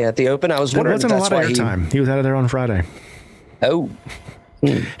at the Open? I was wondering. There wasn't a lot of airtime. He was out of there on Friday. Oh,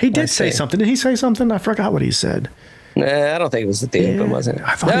 he did say something. Did he say something? I forgot what he said. Nah, I don't think it was at the Open, was it?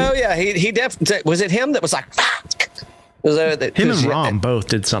 He definitely was. It him that was like. Him and Rom both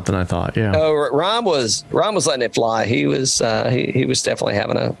did something. I thought. Yeah. Oh, Rom was letting it fly. He was definitely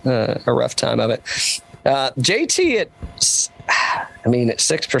having a rough time of it. JT at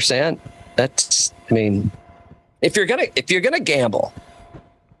 6%. That's if you're gonna gamble,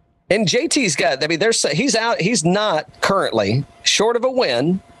 and JT's got. He's out. He's not currently short of a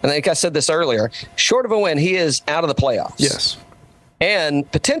win. I think I said this earlier. Short of a win, he is out of the playoffs. Yes,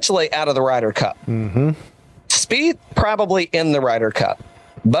 and potentially out of the Ryder Cup. Mm-hmm. Speed probably in the Ryder Cup.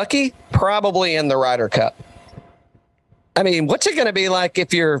 Bucky probably in the Ryder Cup. I mean, what's it going to be like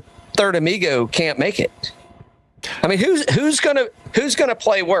if your third amigo can't make it? I mean, who's gonna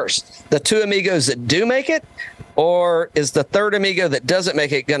play worse? The two amigos that do make it, or is the third amigo that doesn't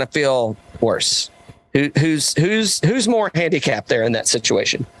make it going to feel worse? Who's more handicapped there in that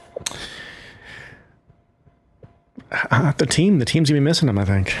situation? The team's gonna be missing him, I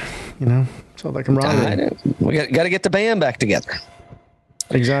think. So like camaraderie. We got to get the band back together.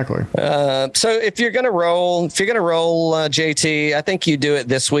 Exactly. So if you're gonna roll JT, I think you do it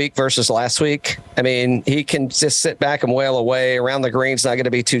this week versus last week. I mean, he can just sit back and wail away. Around the green's not going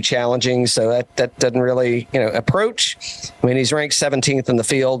to be too challenging, so that doesn't really approach. I mean, he's ranked 17th in the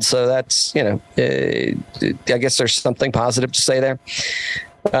field, so that's I guess there's something positive to say there.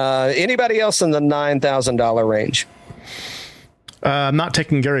 Anybody else in the $9,000 range? I'm not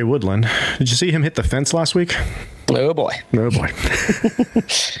taking Gary Woodland. Did you see him hit the fence last week? Oh boy.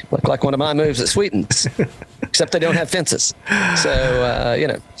 Looked like one of my moves at Sweetens, except they don't have fences. So,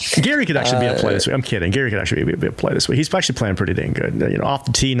 Gary could actually be a play this week. I'm kidding. Gary could actually be a play this week. He's actually playing pretty dang good. Off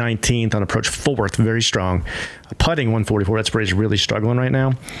the tee, 19th, on approach 4th, very strong. Putting 144. That's where he's really struggling right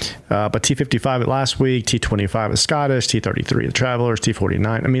now. But T55 at last week, T25 at Scottish, T33 at Travelers, T49.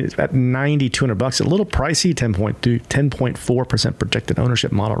 I mean, it's at $9,200. A little pricey, 10.4% projected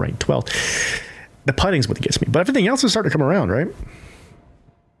ownership, model ranked 12th. The putting's what gets me, but everything else is starting to come around, right?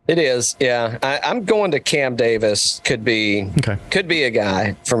 It is, yeah. I'm going to Cam Davis. Could be a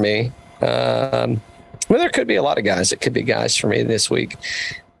guy for me. There could be a lot of guys that could be guys for me this week.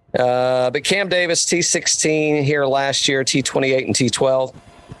 But Cam Davis, T16 here last year, T28 and T12.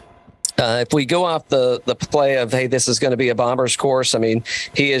 If we go off the play of, hey, this is going to be a bomber's course, I mean,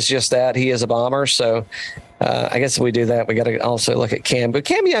 he is just that. He is a bomber. So I guess if we do that, we got to also look at Cam. But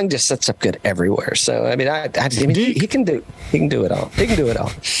Cam Young just sets up good everywhere. So, I mean, he can do it all. He can do it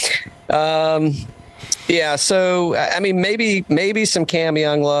all. Yeah, so, I mean, maybe some Cam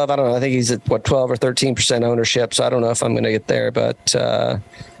Young love. I don't know. I think he's at, 12 or 13% ownership. So I don't know if I'm going to get there. But I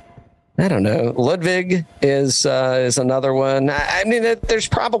don't know. Ludwig is another one. I mean, there's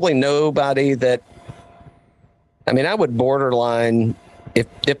probably nobody that. I mean, I would borderline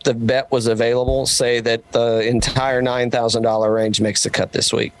if the bet was available, say that the entire $9,000 range makes the cut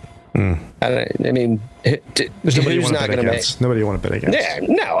this week. I mean, who's not going to make? Nobody you want to bet against. Yeah,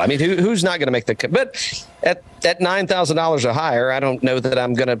 no. I mean, who's not going to make the cut? But at $9,000 or higher, I don't know that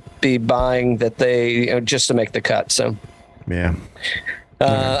I'm going to be buying that they just to make the cut. So, yeah. All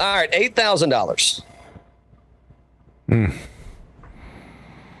right, $8,000.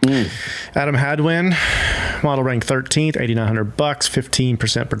 Adam Hadwin, model rank 13th, $8,900,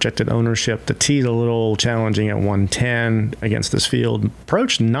 15% projected ownership. The tee's a little challenging at 110 against this field.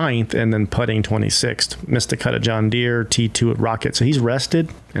 Approached 9th and then putting 26th. Missed a cut at John Deere, T2 at Rocket. So he's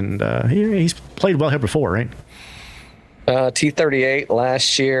rested, and he's played well here before, right? T38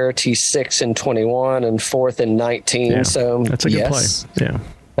 last year, T6 in 21, and 4th in 19. Yeah, so that's a good play.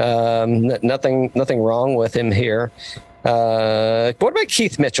 Yeah. Nothing wrong with him here. What about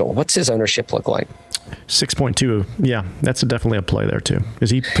Keith Mitchell? What's his ownership look like? 6.2. Yeah, that's definitely a play there too. Is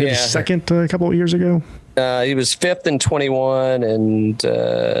he second a couple of years ago? He was 5th in 21 and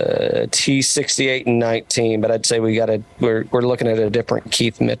T68 in 19. But I'd say we're looking at a different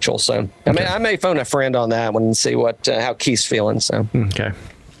Keith Mitchell. So I may phone a friend on that one and see how Keith's feeling. So okay.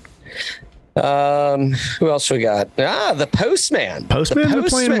 Who else we got? The Postman. Postman's been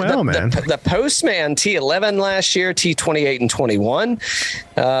playing well, man. The Postman, T11 last year, T28 and 21.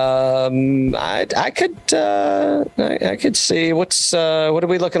 I could see what are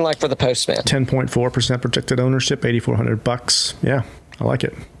we looking like for the Postman? 10.4% projected ownership, $8,400. Yeah, I like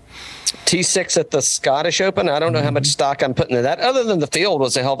it. T6 at the Scottish Open. I don't know how much stock I'm putting into that, other than the field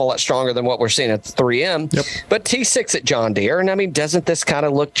was a hell of a lot stronger than what we're seeing at the 3M. Yep. But T6 at John Deere, and I mean, doesn't this kind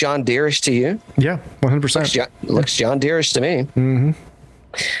of look John Deere-ish to you? Yeah, 100%. Looks John Deere-ish to me.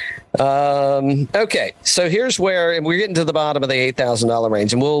 Okay, so here's where we're getting to the bottom of the $8,000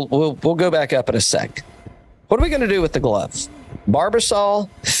 range, and we'll go back up in a sec. What are we going to do with the gloves? Barbasol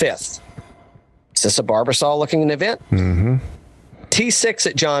 5th. Is this a Barbasol looking event? Mm-hmm. T6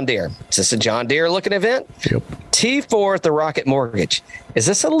 at John Deere. Is this a John Deere looking event? Yep. T4 at the Rocket Mortgage. Is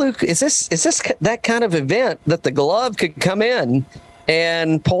this that kind of event that the glove could come in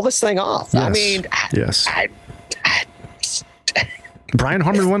and pull this thing off? Yes. I mean, yes. Brian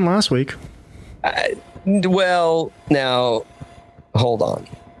Harman won last week. Well, now hold on.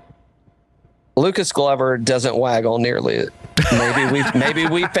 Lucas Glover doesn't waggle nearly. Maybe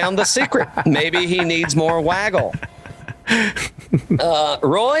we found the secret. Maybe he needs more waggle.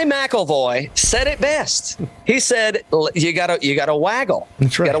 Roy McIlroy said it best. He said, "You gotta waggle.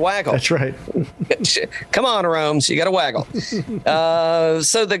 That's right. You gotta waggle. That's right. Come on, Romes. You gotta waggle."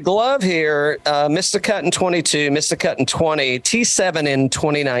 So the glove here missed a cut in 22, missed a cut in 20, T7 in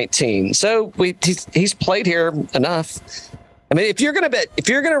 2019. So he's played here enough. I mean, if you're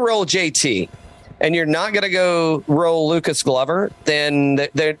gonna roll JT, and you're not gonna go roll Lucas Glover, then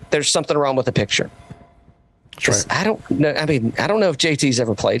there's something wrong with the picture. Right. I don't know. I mean, I don't know if JT's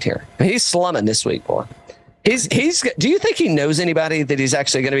ever played here. I mean, he's slumming this week, boy. He's. Do you think he knows anybody that he's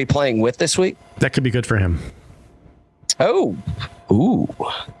actually going to be playing with this week? That could be good for him. Oh, ooh,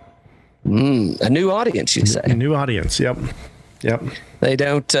 a new audience, you say? A new audience. Yep. They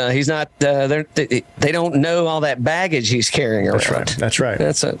don't. He's not. They don't know all that baggage he's carrying around. That's right.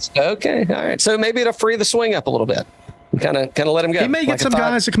 That's okay. All right. So maybe it'll free the swing up a little bit. Kind of let him go. He may get some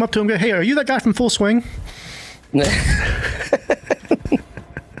guys to come up to him and go, "Hey, are you that guy from Full Swing?"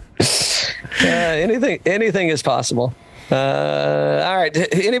 Anything is possible. All right.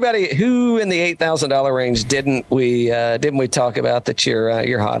 Anybody who in the $8,000 range didn't we talk about that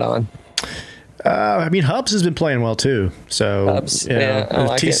you're hot on? I mean, Hubs has been playing well too. So Hubs, yeah, I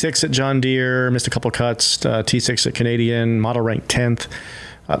like T6 at John Deere, missed a couple cuts. T6 at Canadian, model rank 10th.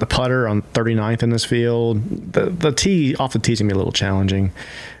 The putter on 39th in this field. The tee off the tee's gonna be a little challenging.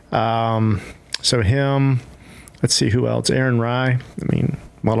 So him. Let's see who else. Aaron Rye. I mean,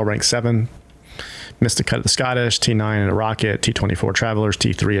 model rank 7. Missed a cut at the Scottish. T9 at a Rocket. T24 Travelers.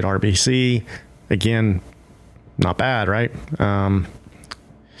 T3 at RBC. Again, not bad, right?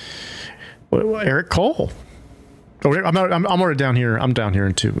 Eric Cole. Oh, I'm already down here. I'm down here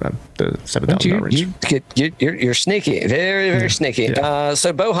into the $7,000 range. You're sneaky, very sneaky. Yeah.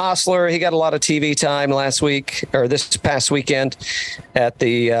 So Bo Hostler, he got a lot of TV time last week or this past weekend at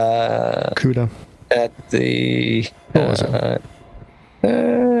the CUDA. At the what was it?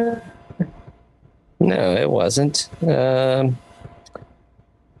 No, it wasn't. I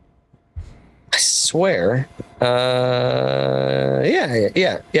swear. Yeah.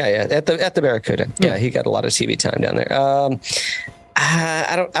 At the Barracuda. Yeah, he got a lot of TV time down there.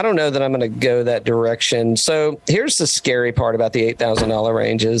 I don't know that I'm going to go that direction. So here's the scary part about the $8,000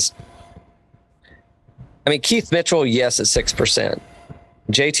 ranges. I mean, Keith Mitchell, yes, at 6%.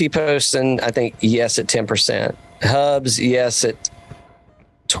 JT Poston, I think, yes, at 10%. Hubs, yes, at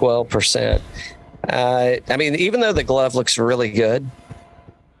 12%. I mean, even though the glove looks really good,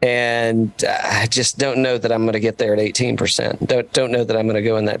 and I just don't know that I'm going to get there at 18%. Don't know that I'm going to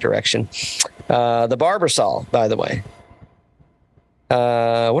go in that direction. The Barbasol, by the way.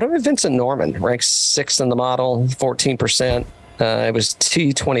 What about Vincent Norman? Ranks 6th in the model, 14%. It was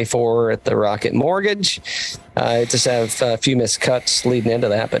T24 at the Rocket Mortgage. I just have a few missed cuts leading into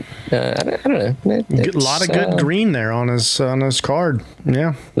that, but I don't know. A lot of good green there on his card.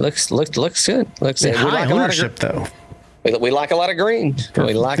 Yeah, looks good. Looks good. High ownership though. We like a lot of green.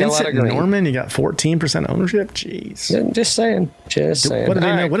 We like a lot of green. Norman, you got 14% ownership. Jeez. Just saying. What do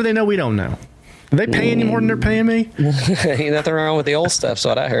they know? What do they know we don't know? Are they paying you more than they're paying me? Ain't nothing wrong with the old stuff. That's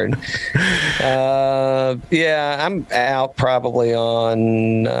what I heard. Yeah, I'm out probably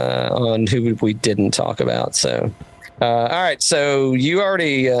on who we didn't talk about. So, all right. So you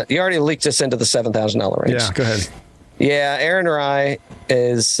already leaked us into the $7,000 range. Yeah, go ahead. Yeah, Aaron Rai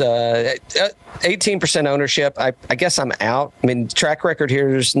is 18% ownership. I guess I'm out. I mean, track record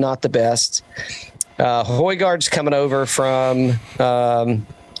here is not the best. Højgaard's coming over from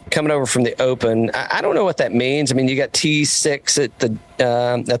the Open. I don't know what that means. I mean, you got T6 at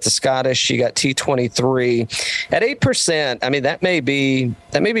the Scottish. You got T23 at 8%. I mean, that may be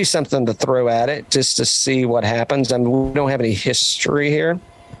something to throw at it just to see what happens. I mean, we don't have any history here.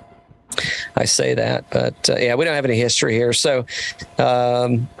 I say that, but yeah, we don't have any history here. So, yeah,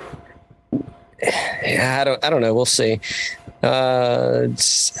 I don't know. We'll see.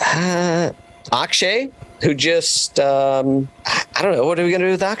 Akshay, who just I don't know. What are we going to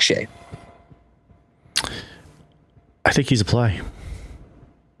do with Akshay? I think he's a play.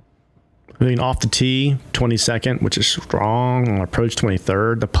 I mean, off the tee, 22nd, which is strong. On approach,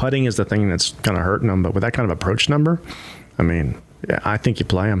 23rd. The putting is the thing that's kind of hurting him. But with that kind of approach number, I mean, yeah, I think you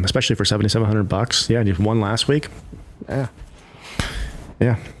play him, especially for $7,700. Yeah, he won last week. Yeah.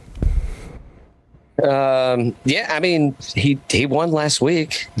 Yeah, I mean, he won last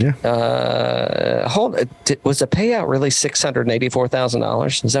week. Yeah. Was the payout really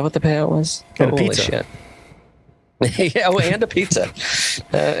 $684,000? Is that what the payout was? And Holy pizza. shit. Yeah, and a pizza.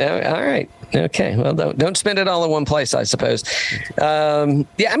 All right. Okay. Well, don't spend it all in one place, I suppose. Yeah,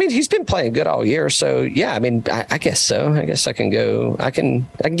 I mean, he's been playing good all year. So, yeah, I mean, I guess so. I guess I can go. I can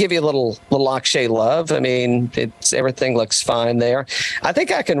give you a little Akshay love. I mean, everything looks fine there. I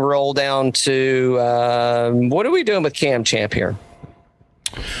think I can roll down to what are we doing with Cam Champ here?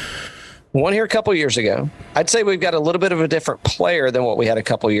 Won here a couple years ago. I'd say we've got a little bit of a different player than what we had a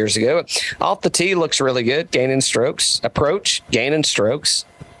couple years ago. Off the tee looks really good. Gaining strokes. Approach, gaining strokes.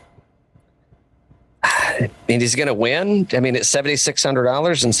 I mean, he's going to win. I mean, it's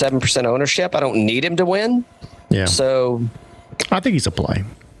 $7,600 and 7% ownership. I don't need him to win. Yeah. So I think he's a play.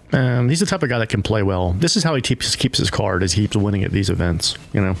 He's the type of guy that can play well. This is how he keeps his card, as he keeps winning at these events.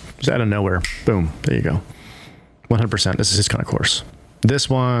 You know, just out of nowhere. Boom. There you go. 100%. This is his kind of course. This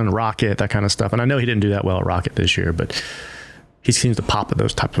one, Rocket, that kind of stuff. And I know he didn't do that well at Rocket this year, but he seems to pop at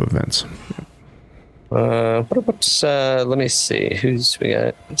those type of events. What about, let me see. Who's we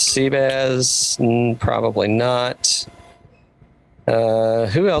got? Seabass? Probably not.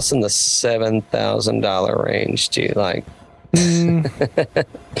 Who else in the $7,000 range do you like?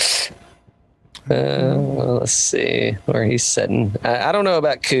 Let's see where he's sitting. I don't know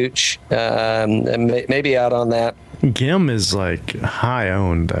about Cooch. Maybe out on that. Gim is like high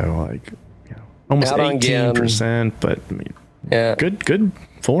owned though, like almost 18%. But I mean, yeah, good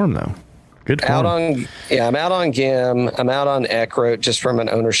form though. Good form. I'm out on Gim. I'm out on Eckroat just from an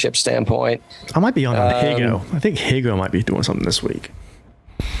ownership standpoint. I might be on Higo. I think Higo might be doing something this week.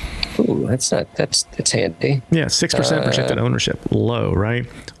 Ooh, that's handy. Yeah, 6% projected ownership, low, right?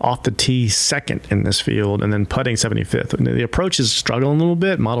 Off the tee, second in this field, and then putting 75th. And the approach is struggling a little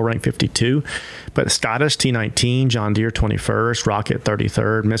bit. Model rank 52, but Scottish T19, John Deere 21st, Rocket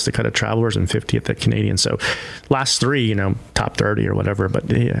 33rd, missed the cut of Travelers and 50th at Canadian. So last three, top 30 or whatever. But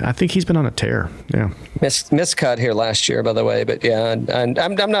yeah, I think he's been on a tear. Yeah, miscut here last year, by the way. But yeah, and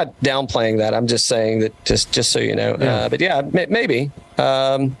I'm not downplaying that. I'm just saying that just so you know. Yeah. But yeah, maybe.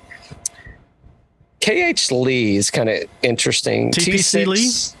 KH Lee is kind of interesting. TPC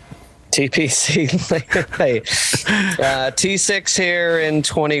Lee? TPC Lee. Hey, T6 here in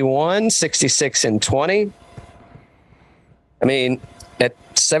 21, 66 in 20. I mean, at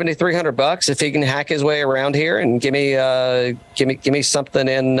 $7,300, if he can hack his way around here and give me something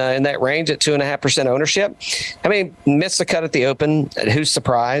in that range at 2.5% ownership. I mean, missed the cut at the Open. Who's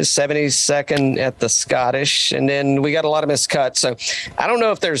surprised? 72nd at the Scottish, and then we got a lot of missed cuts. So I don't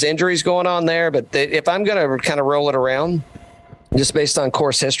know if there's injuries going on there, but if I'm going to kind of roll it around, just based on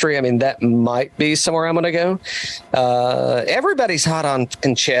course history, I mean, that might be somewhere I'm going to go. Everybody's hot on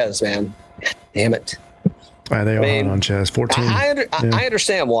Chez, man. God damn it. They are hot on Chez. 14. I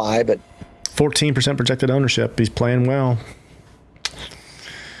understand why, but 14% projected ownership. He's playing well.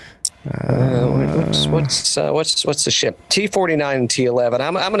 What's the ship? T49 and T11.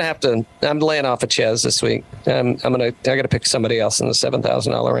 I'm gonna have to. I'm laying off of Chez this week. I got to pick somebody else in the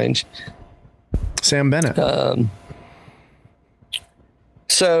 $7,000 range. Sam Bennett.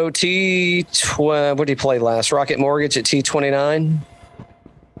 So T12. What did he play last? Rocket Mortgage at T29.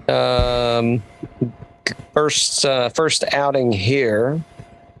 First outing here.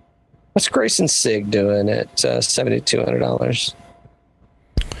 What's Grayson Sig doing at $7,200?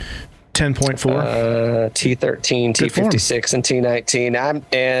 10.4. T13, T56, and T19.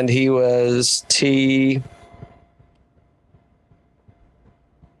 And he was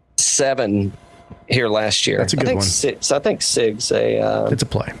T7 here last year. That's a good one. I think Sig's it's a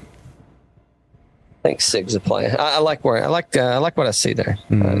play. I think Sig's a play. I like what I see there.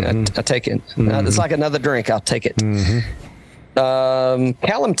 Mm-hmm. I take it. It's like another drink. I'll take it. Mm-hmm.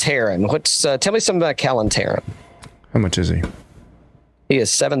 Callum Tarrant. Tell me something about Callum Tarrant. How much is he? He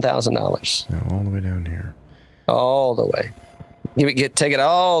is $7,000. All the way down here. All the way. Take it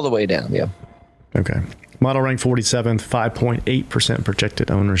all the way down. Yeah. Okay. Model rank 47th, 5.8%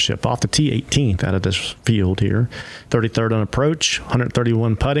 projected ownership. Off the T18th out of this field here. 33rd on approach,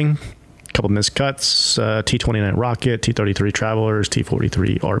 131 putting. Couple missed cuts, T29 Rocket, T33 Travelers,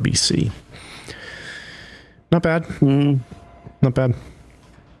 T43 RBC. Not bad. Not bad.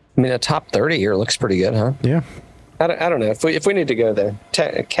 I mean, a top 30 here looks pretty good, huh? Yeah. I don't know if we need to go there.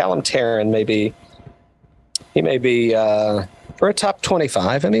 Callum Tarrant he may be for a top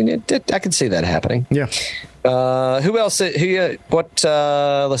 25. I mean, I could see that happening. Yeah. Who else?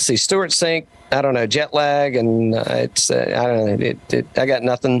 Let's see. Stuart Sink. I don't know, jet lag, and I don't know. I got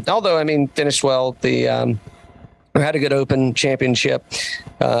nothing. Although, I mean, finished well. Had a good Open championship.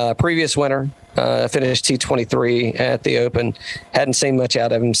 Previous winner, finished T23 at the Open. Hadn't seen much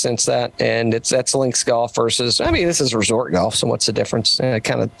out of him since that, and that's links golf versus. I mean, this is resort golf, so what's the difference?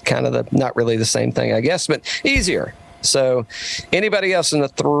 Kind of not really the same thing, I guess, but easier. So, anybody else in the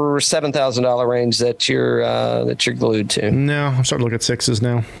 $7,000 range that you're glued to? No, I'm starting to look at sixes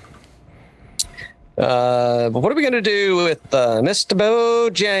now. But what are we going to do with Mr.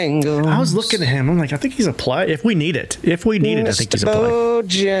 Bojangles? I was looking at him. I'm like, I think he's a play. If we need it, I think he's a play.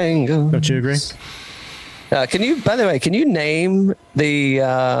 Bojangles. Don't you agree? By the way, can you name the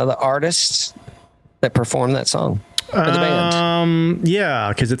artist that performed that song? Or the band? Yeah,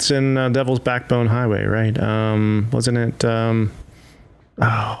 because it's in Devil's Backbone Highway, right? Wasn't it?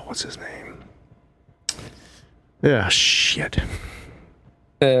 What's his name? Yeah, shit.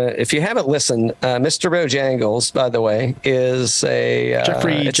 If you haven't listened, Mr. Bojangles, by the way, is a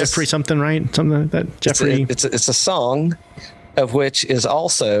Jeffrey something, right? Something like that. Jeffrey. It's a song, of which is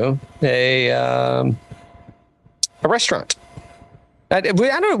also a restaurant. I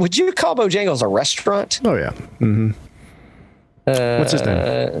don't know. Would you call Bojangles a restaurant? Oh yeah. Mm-hmm. What's his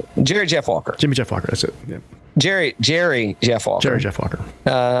name? Jerry Jeff Walker. Jimmy Jeff Walker. That's it. Yeah. Jerry Jeff Walker. Jerry Jeff Walker.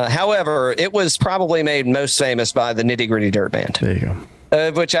 However, it was probably made most famous by the Nitty Gritty Dirt Band. There you go.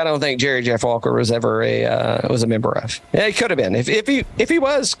 Which I don't think Jerry Jeff Walker was ever a member of. Yeah, he could have been. If he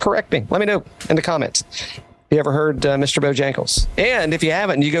was, correct me. Let me know in the comments. You ever heard Mr. Bojangles? And if you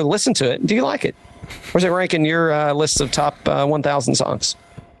haven't, you go listen to it. Do you like it? Where's it rank in your list of top 1,000 songs?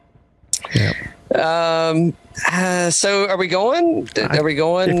 Yeah. So are we going? Are we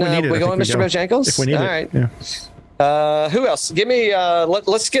going? We going, Mr. Bojangles? If we need All it. right. Yeah. Who else? Give me.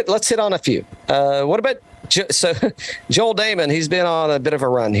 Let's hit on a few. What about So Joel Damon, he's been on a bit of a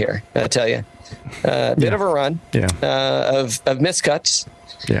run here, I tell you. A bit of a run of miscuts.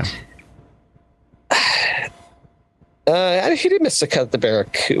 Yeah. He did miss a cut at the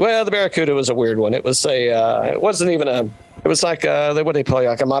Barracuda. Well, the Barracuda was a weird one. It was it wasn't even it was like what they play,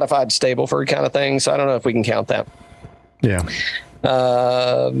 like a modified Stableford kind of thing. So I don't know if we can count that. Yeah.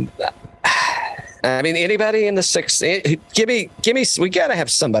 I mean, anybody in the six, give me, we got to have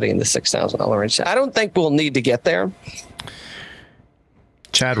somebody in the $6,000 range. I don't think we'll need to get there.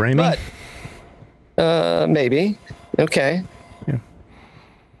 Chad Raymond? But, maybe. Okay. Yeah.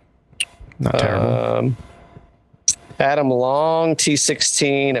 Not terrible. Adam Long,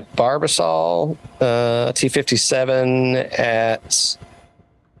 T16 at Barbasol, T57 at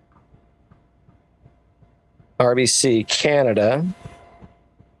RBC Canada.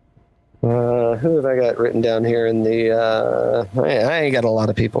 Who have I got written down here in the? I ain't got a lot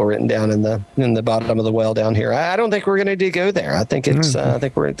of people written down in the bottom of the well down here. I don't think we're going to need to go there. I think it's. I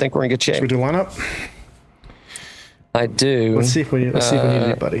think we're in good shape. Should we do lineup? I do. Let's see if we need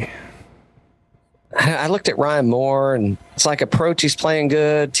anybody. I looked at Ryan Moore, and it's like approach. He's playing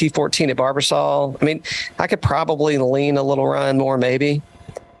good. T14 at Barbasol. I mean, I could probably lean a little Ryan Moore, maybe.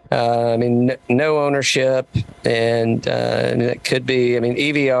 I mean, no ownership, and it could be. I mean,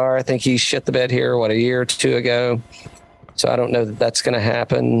 EVR. I think he shit the bed here. A year or two ago. So I don't know that that's going to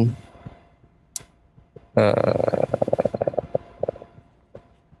happen.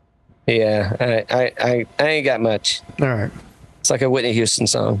 Yeah, I ain't got much. All right. It's like a Whitney Houston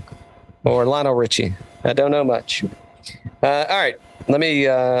song. Or Lionel Richie. I don't know much. All right. Let me,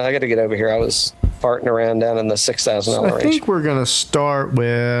 I got to get over here. I was farting around down in the $6,000 range. I think we're going to start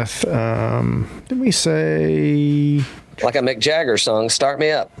with, did we say? Like a Mick Jagger song, Start Me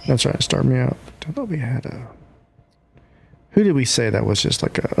Up. That's right, Start Me Up. I thought we had who did we say that was just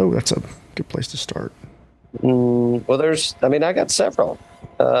like that's a good place to start? Well, I got several.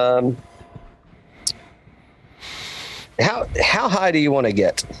 How high do you want to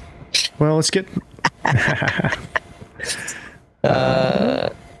get? Well, let's get. I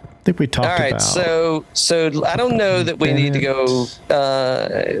think we talked about. All right, so I don't know that we need to go.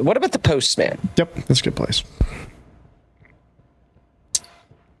 What about the Postman? Yep, that's a good place.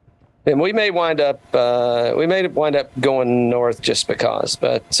 And we may wind up going north just because.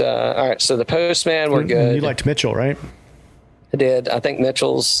 But all right, so the Postman, we're good. You liked Mitchell, right? I did. I think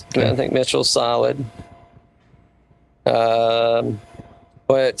Mitchell's solid.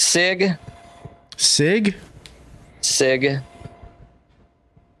 What Sig?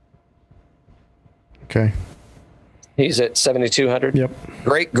 Okay. He's at 7,200. Yep.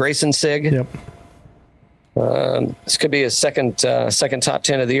 Great Grayson Sig. Yep. This could be his second top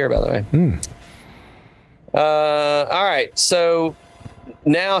 10 of the year, by the way. All right. So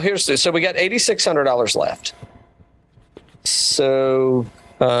now so we got $8,600 left. So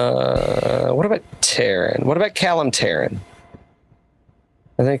what about Taryn? What about Callum Taryn?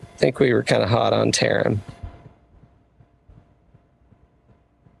 I think we were kind of hot on Taryn.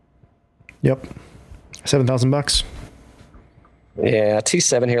 Yep. $7,000. Yeah,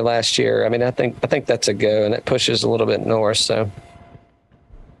 T7 here last year. I mean, I think that's a go, and it pushes a little bit north. So,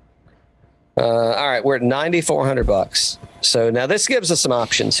 all right, we're at $9,400. So now this gives us some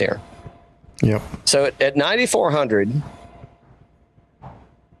options here. Yep. So at $9,400,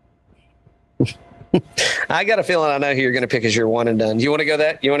 I got a feeling I know who you're going to pick as your one and done. You want to go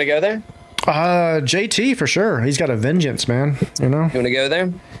there? JT for sure. He's got a vengeance, man. You know. You want to go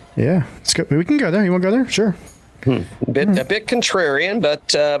there? Yeah, let's go. We can go there. You want to go there? Sure. A bit contrarian,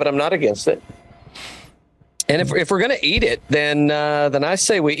 but I'm not against it. And if we're going to eat it, then I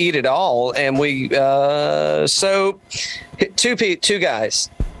say we eat it all, and we so two guys.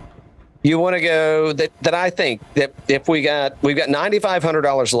 You want to go that I think that if we've got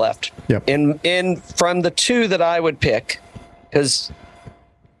 $9,500 left. Yep. In from the two that I would pick, because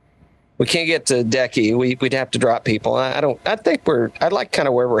we can't get to Decky. We'd have to drop people. I like kind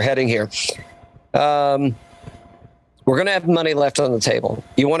of where we're heading here. We're going to have money left on the table.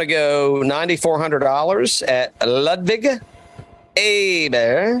 You want to go $9,400 at Ludwig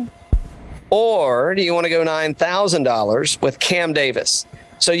Aber, or do you want to go $9,000 with Cam Davis?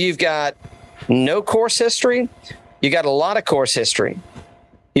 So you've got no course history. You got a lot of course history.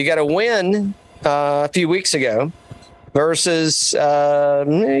 You got a win a few weeks ago versus you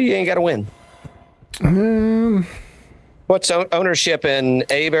ain't got to win. What's ownership in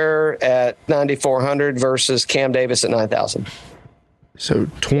Aber at 9,400 versus Cam Davis at 9,000? So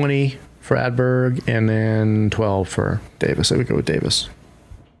 20 for Adberg and then 12 for Davis. So we go with Davis.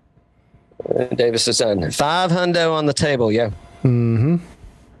 Davis is done. $500 on the table, yeah. Mm-hmm.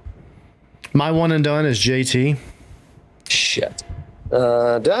 My one and done is JT. Shit. Do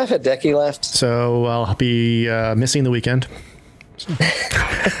I have Hideki left? So I'll be missing the weekend.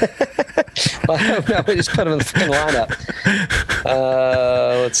 Well, I don't know. We just put him in the lineup.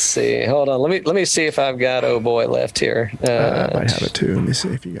 Let's see. Hold on. Let me see if I've got oh boy left here. I might have it too. Let me see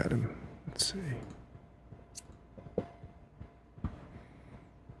if you got him. Let's see.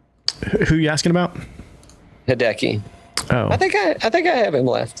 Who are you asking about? Hideki. Oh, I think I have him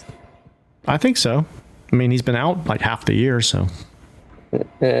left. I think so. I mean, he's been out like half the year, so.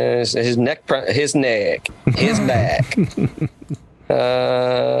 His back.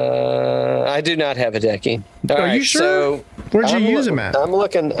 I do not have Hideki. Are you sure? So where'd you use him at? I'm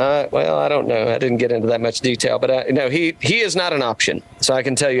looking. Well, I don't know. I didn't get into that much detail, but no, he is not an option. So I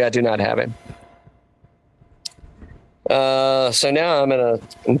can tell you, I do not have him. So now I'm in a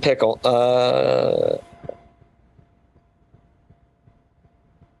pickle.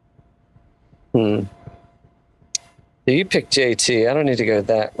 Do you pick JT? I don't need to go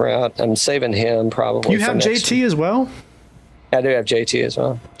that route. I'm saving him probably. You have JT as well? I do have JT as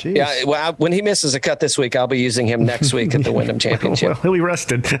well. Jeez. Yeah, well, when he misses a cut this week, I'll be using him next week at the Wyndham Championship. Well, he'll be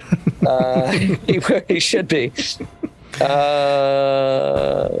rested. He should be.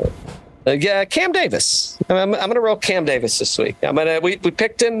 Yeah, Cam Davis. I'm going to roll Cam Davis this week. We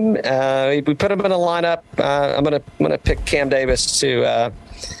picked him. We put him in a lineup. I'm going to pick Cam Davis to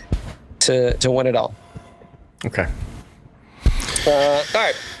win it all. Okay. All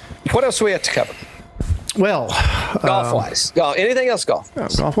right. What else do we have to cover? Well, Golf-wise. Anything else golf?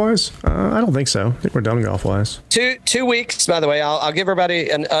 Golf-wise? I don't think so. I think we're done golf-wise. 2 weeks, by the way. I'll give everybody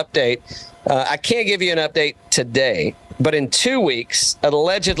an update. I can't give you an update today, but in 2 weeks,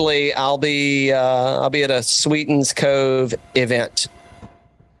 allegedly, I'll be at a Sweetens Cove event.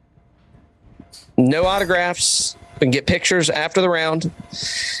 No autographs. We can get pictures after the round.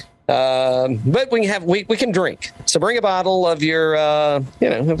 But we can drink. So bring a bottle of your, of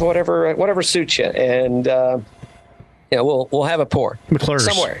whatever suits you, and we'll have a pour McClure's.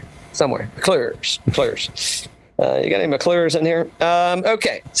 somewhere. McClure's. You got any McClure's in here?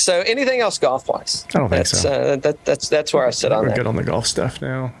 Okay. So anything else golf wise? I don't think so. That's where I sit on We're that. good on the golf stuff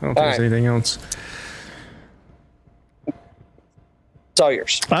now. I don't think there's anything else. It's all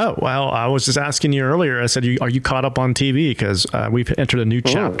yours. Oh, well, I was just asking you earlier. I said, are you caught up on TV? Because we've entered a new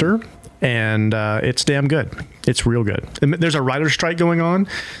chapter, and it's damn good. It's real good. And there's a writer's strike going on,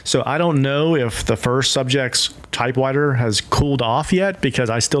 so I don't know if the first subject's typewriter has cooled off yet, because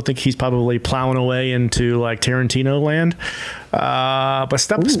I still think he's probably plowing away into like Tarantino land. But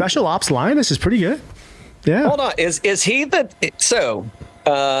Special Ops Lioness is pretty good. Yeah. Hold on. Is he the so?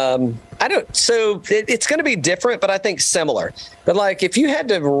 I don't. So it's going to be different, but I think similar. But like, if you had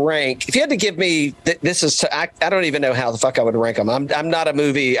to give me, this is. I don't even know how the fuck I would rank them. I'm not a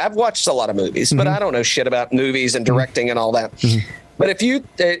movie. I've watched a lot of movies, but I don't know shit about movies and directing and all that. But if you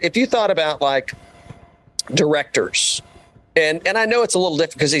thought about like directors, and I know it's a little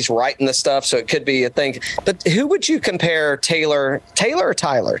different because he's writing the stuff, so it could be a thing. But who would you compare Taylor or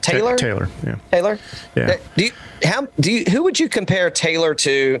Tyler? Taylor. Yeah. Taylor. Yeah. Who would you compare Taylor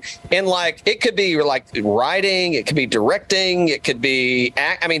to? And like, it could be like writing, it could be directing, it could be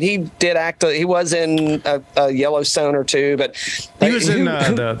act. I mean, he did act. He was in a Yellowstone or two, but he was in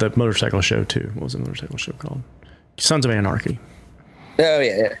the motorcycle show too. What was the motorcycle show called? Sons of Anarchy. Oh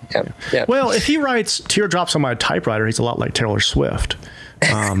yeah. Well, if he writes "Teardrops on My Typewriter," he's a lot like Taylor Swift.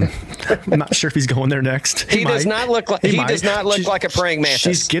 I'm not sure if he's going there next. He does not look like like a praying mantis.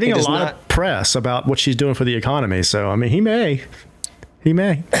 She's getting a lot of press about what she's doing for the economy. So I mean, he may.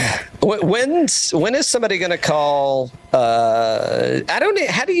 When is somebody going to call? I don't know.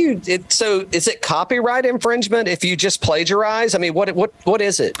 How do you? So is it copyright infringement if you just plagiarize? I mean, what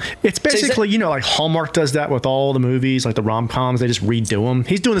is it? It's basically like Hallmark does that with all the movies, like the rom-coms. They just redo them.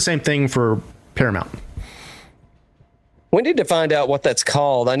 He's doing the same thing for Paramount. We need to find out what that's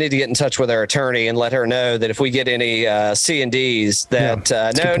called. I need to get in touch with our attorney and let her know that if we get any C&Ds that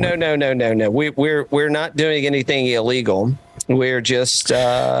no. We're not doing anything illegal. We're just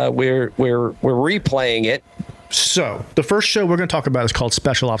we're replaying it. So the first show we're going to talk about is called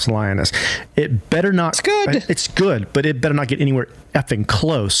Special Ops Lioness. It better not. It's good. It's good, but it better not get anywhere effing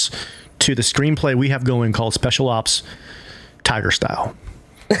close to the screenplay we have going called Special Ops Tiger Style.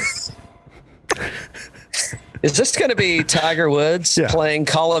 Is this going to be Tiger Woods playing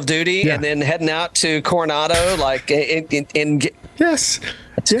Call of Duty and then heading out to Coronado like in Yes.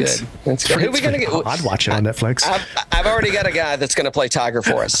 That's good. That's good. Who are we going to get? I'd watch it on Netflix. I've already got a guy that's going to play Tiger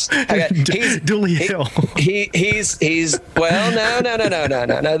for us. Dooley Hill. He's well,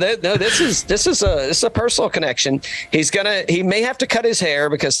 no. This is a personal connection. He may have to cut his hair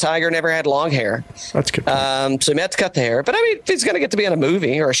because Tiger never had long hair. That's good. So he may have to cut the hair. But I mean, if he's going to get to be in a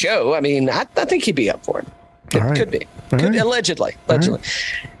movie or a show, I mean, I think he'd be up for it. Could be. Allegedly.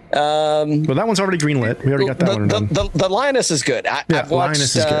 Well, that one's already greenlit. We already got that one done. The Lioness is good. I've watched.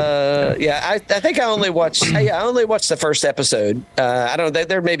 Lioness is good. I think I only watched. I only watched the first episode. I don't know.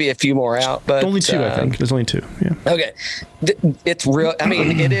 There may be a few more out, but only two. I think there's only two. Yeah. Okay. It's real. I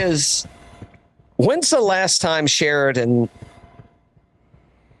mean, it is. When's the last time Sheridan,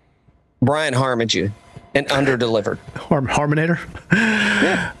 Brian Harman you and underdelivered? Harmonator.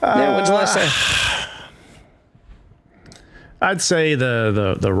 Yeah. When's the last time? I'd say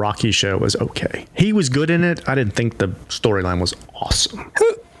the Rocky show was okay. He was good in it. I didn't think the storyline was awesome.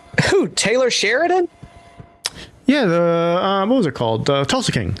 Who? Taylor Sheridan? Yeah, what was it called?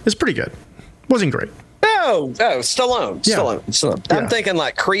 Tulsa King. It's pretty good. Wasn't great. Oh, Stallone. Yeah. Stallone. Yeah. I'm thinking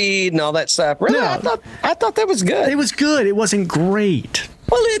like Creed and all that stuff. Really? No. I thought that was good. It was good. It wasn't great.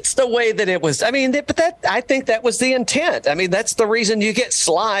 Well, it's the way that it was. I mean, I think that was the intent. I mean, that's the reason you get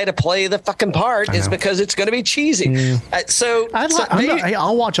Sly to play the fucking part is because it's going to be cheesy. Yeah.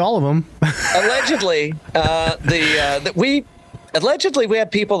 I'll watch all of them. Allegedly, we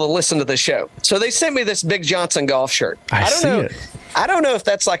have people that listen to the show. So they sent me this Big Johnson golf shirt. I don't know. I don't know if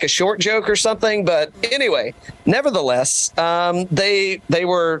that's like a short joke or something, but anyway, nevertheless, they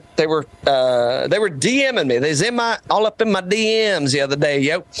were DMing me. They was all up in my DMs the other day,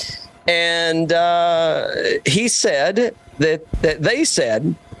 yo. And he said that they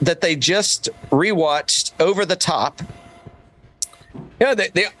said that they just rewatched Over the Top.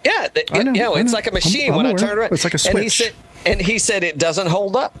 It's like a machine when I turn around. It's like a switch. And he said it doesn't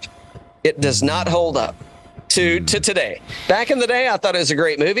hold up. It does not hold up to today. Back in the day, I thought it was a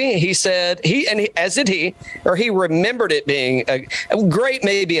great movie. He said he remembered it being a great,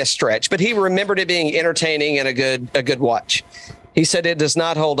 maybe a stretch, but he remembered it being entertaining and a good watch. He said it does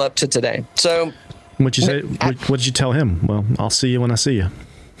not hold up to today. So what'd you say? What did you tell him? Well, I'll see you when I see you.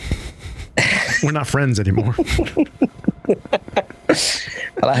 We're not friends anymore.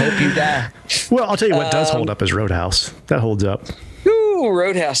 Well, I hope you die. Well, I'll tell you what does hold up is Roadhouse. That holds up. Ooh,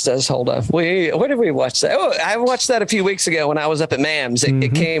 Roadhouse does hold up. Where did we watch that? Oh, I watched that a few weeks ago when I was up at Mam's.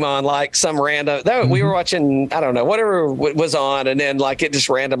 It came on like some random. We were watching, I don't know, whatever was on, and then like it just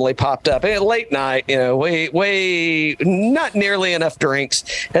randomly popped up. And late night, way not nearly enough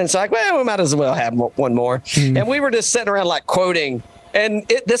drinks, and it's like, well, we might as well have one more. And we were just sitting around like quoting. And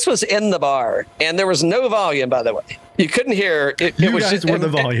this was in the bar, and there was no volume, by the way. You couldn't hear it. You was guys just were the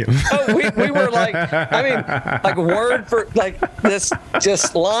volume. We were like, like word for like this,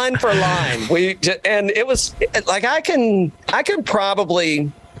 just line for line. And it was like I can probably,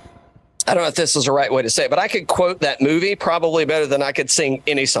 I don't know if this is the right way to say it, but I could quote that movie probably better than I could sing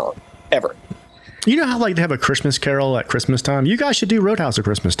any song ever. You know how like to have a Christmas carol at Christmas time? You guys should do Roadhouse at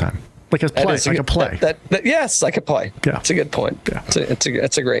Christmas time. Like a play. Yes, like a play. Yeah. It's a good point. Yeah.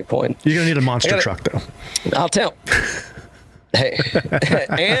 It's a great point. You're going to need a monster truck, though. I'll tell. Hey.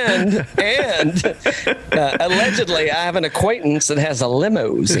 and allegedly, I have an acquaintance that has a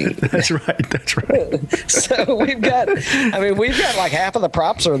limousine. That's right. So we've got like half of the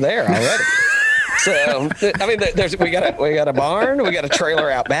props are there already. So I mean, we got a barn, we got a trailer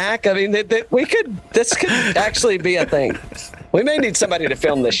out back. I mean, this could actually be a thing. We may need somebody to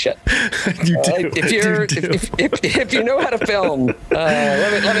film this shit. You do. If you know how to film,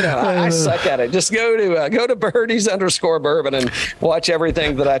 let me know. I suck at it. Just go to Birdies_bourbon and watch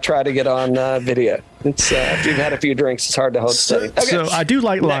everything that I try to get on video. It's if you've had a few drinks, it's hard to hold steady. Okay. So I do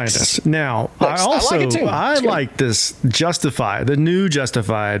like Lioness. Now I like this Justified. The new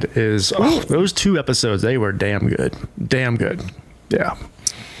Justified is those 2 episodes. They were damn good. Yeah.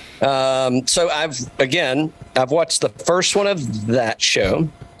 So I've watched the first one of that show.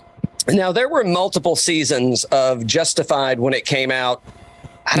 Now there were multiple seasons of Justified when it came out.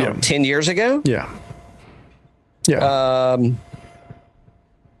 I don't know, 10 years ago. Yeah.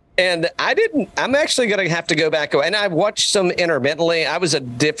 And I'm actually going to have to go back. And I watched some intermittently. I was a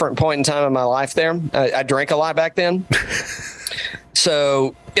different point in time in my life there. I drank a lot back then.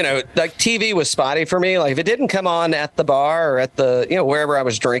 So, like TV was spotty for me. Like if it didn't come on at the bar or at the, wherever I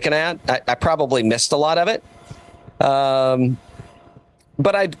was drinking at, I probably missed a lot of it. But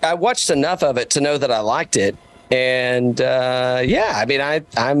I watched enough of it to know that I liked it. And I mean,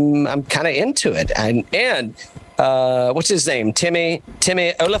 I'm kind of into it. And what's his name? Timmy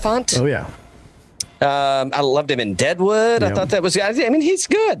Oliphant? Oh, yeah. I loved him in Deadwood. I thought that was. I mean, he's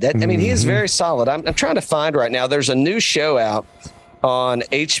good. I mean, he is very solid. I'm trying to find right now. There's a new show out on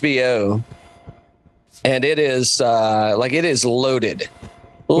HBO, and it is it is loaded.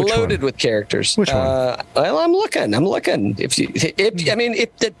 Loaded with characters. Which one? Well, I'm looking. If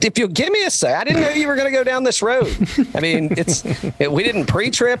you'll give me a say, I didn't know you were going to go down this road. I mean, we didn't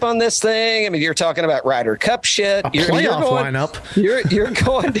pre-trip on this thing. I mean, you're talking about Ryder Cup shit. You're lineup. You're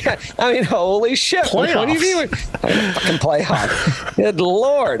going down. I mean, holy shit! Playoffs. What do you mean? Fucking playoff. Good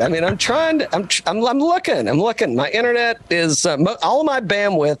Lord! I mean, I'm looking. I'm looking. My internet is all of my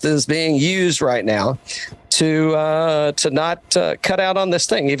bandwidth is being used right now to not cut out on this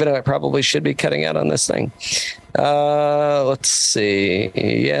thing, even though I probably should be cutting out on this thing. Let's see.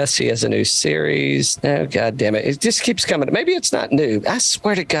 Yes, he has a new series. Oh, God damn it. It just keeps coming. Maybe it's not new. I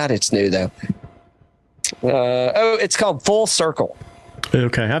swear to God it's new, though. It's called Full Circle.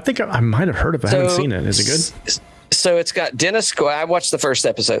 Okay. I think I might have heard of it. I haven't seen it. Is it good? So it's got Dennis Quaid. I watched the first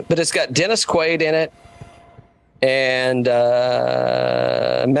episode, but it's got Dennis Quaid in it. And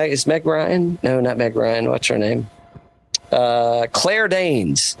is Meg Ryan? No, not Meg Ryan. What's her name? Claire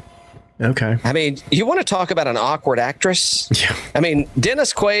Danes. Okay. I mean, you want to talk about an awkward actress? Yeah. I mean,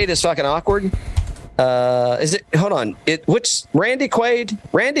 Dennis Quaid is fucking awkward. Is it? Hold on. Which Randy Quaid?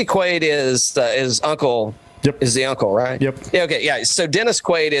 Randy Quaid is uncle. Yep. Is the uncle, right? Yep. Yeah, okay. Yeah. So Dennis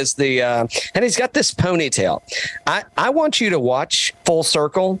Quaid is the, and he's got this ponytail. I want you to watch Full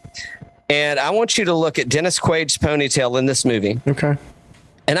Circle. And I want you to look at Dennis Quaid's ponytail in this movie. Okay.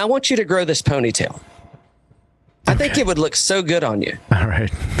 And I want you to grow this ponytail. I think it would look so good on you. All right.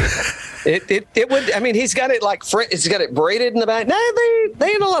 It would. I mean, he's got it he's got it braided in the back. No, they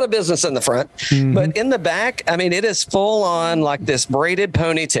ain't a lot of business in the front, but in the back, I mean, it is full on like this braided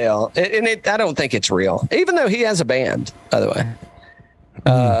ponytail. And I don't think it's real, even though he has a band, by the way.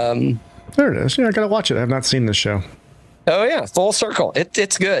 There it is. Yeah, I got to watch it. I have not seen this show. Oh yeah, Full Circle.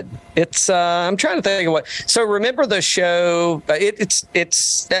 It's good. It's I'm trying to think of what. So remember the show?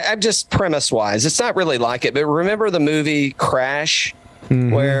 It's I'm just premise wise. It's not really like it, but remember the movie Crash,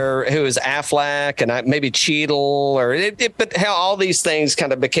 where it was Affleck and maybe Cheadle, but how all these things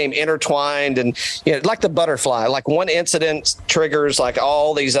kind of became intertwined and like the butterfly, like one incident triggers like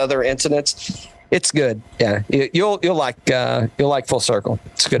all these other incidents. It's good. Yeah, you'll like Full Circle.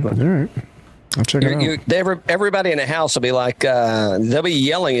 It's a good one. All right. I'll check it out. Everybody in the house will be like, they'll be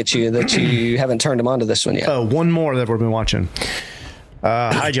yelling at you that you haven't turned them on to this one yet. Oh, one more that we've been watching.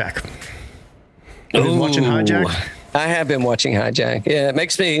 Hijack. Have you been watching Hijack? I have been watching Hijack. Yeah, it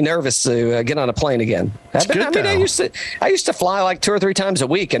makes me nervous to get on a plane again. I used to fly like 2 or 3 times a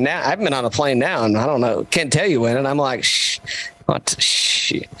week, and now I've been on a plane now, and I don't know, can't tell you when, and I'm like, I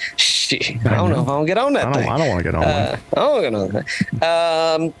don't know if I'll get on that thing. I don't want to get on one. I don't get on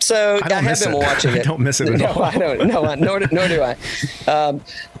that. So I have been watching it. I don't miss it at all. I don't. No, nor do I.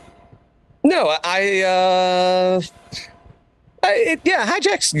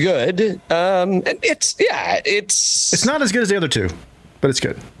 Hijack's good. It's not as good as the other two, but it's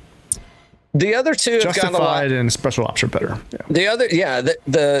good. The other two have got a lot. Justified and Special Ops are better. Yeah.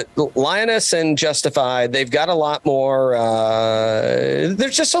 The Lioness and Justified, they've got a lot more.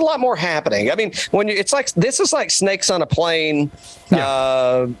 There's just a lot more happening. I mean, this is like Snakes on a Plane.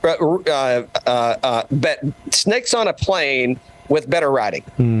 Snakes on a Plane with better writing.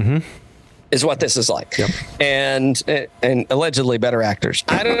 Mm-hmm. Is what this is like, and allegedly better actors.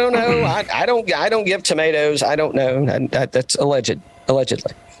 I don't know. I don't give tomatoes. I don't know. That's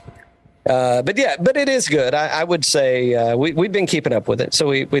allegedly. But it is good. I would say we've been keeping up with it, so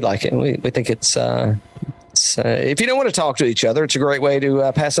we like it. We think it's if you don't want to talk to each other, it's a great way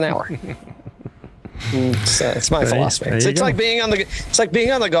to pass an hour. It's my philosophy. It's like being on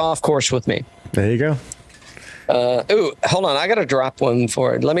the golf course with me. There you go. Hold on. I got to drop one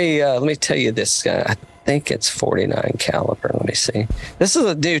for it. Let me tell you this. I think it's 49 caliber. Let me see. This is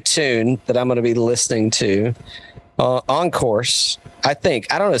a new tune that I'm going to be listening to on course. I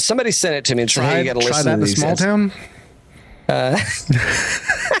think. I don't know. Somebody sent it to me and said, "Hey, you got to listen to these." Small town.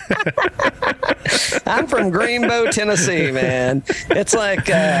 I'm from Greenbow, Tennessee, man. It's like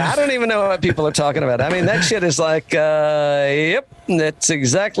I don't even know what people are talking about. I mean, that shit is like, yep, that's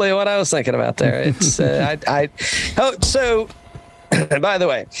exactly what I was thinking about there. It's so. By the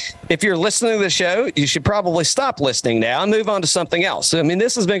way, if you're listening to the show, you should probably stop listening now and move on to something else. I mean,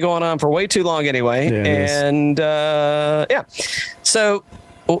 this has been going on for way too long anyway, and So,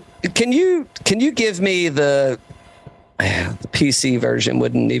 can you give me the PC version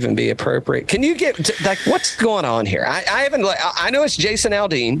wouldn't even be appropriate. Can you get what's going on here? I haven't. I know it's Jason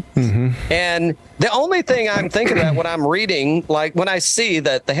Aldean, and the only thing I'm thinking about when I'm reading, like when I see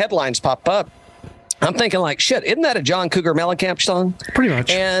that the headlines pop up, I'm thinking like, shit, isn't that a John Cougar Mellencamp song? Pretty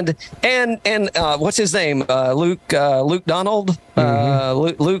much. And what's his name? Luke Donald.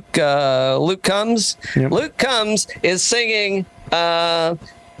 Luke Combs. Yep. Luke Combs is singing.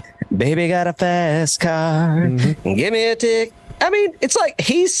 Baby got a fast car. Give me a tick. I mean, it's like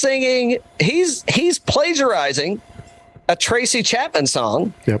he's singing. He's plagiarizing a Tracy Chapman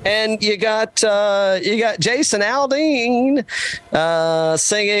song. Yep. And you got Jason Aldean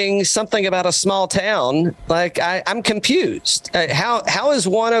singing something about a small town. Like I'm confused. How is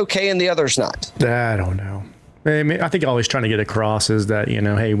one okay and the other's not? I don't know. I mean, I think all he's trying to get across is that,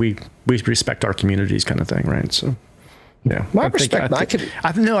 hey, we respect our communities, kind of thing, right? So, yeah, I respect my community.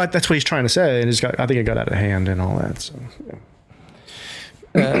 I know that's what he's trying to say, and I think it got out of hand and all that. So,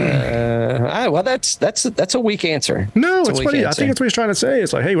 yeah. Well, that's a weak answer. No, it's funny. I think that's what he's trying to say.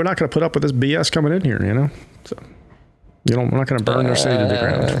 It's like, hey, we're not going to put up with this BS coming in here, So, we're not going to burn their city to the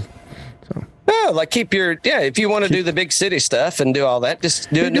ground. So. Oh, like if you want to do the big city stuff and do all that, just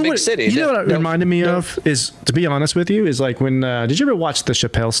do it in the big city. You know what it reminded me of is, to be honest with you, is like when, did you ever watch the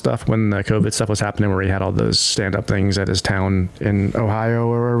Chappelle stuff when the COVID stuff was happening where he had all those stand-up things at his town in Ohio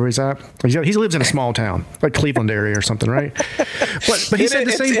or wherever he's at? He lives in a small town, like Cleveland area or something, right? But he said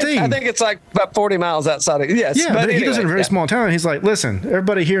the same thing. I think it's like about 40 miles outside of, yes. Yeah, but he lives in a very small town. He's like, listen,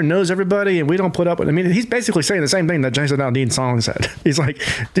 everybody here knows everybody and we don't put up with, he's basically saying the same thing that Jason Aldean's song said. He's like,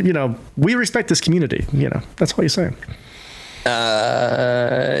 we respect this community. That's what he's saying.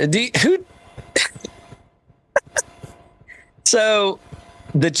 So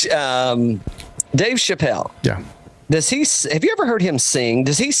Dave Chappelle. Yeah. Have you ever heard him sing?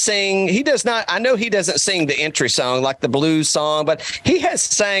 Does he sing? He does not. I know he doesn't sing the entry song like the blues song, but he has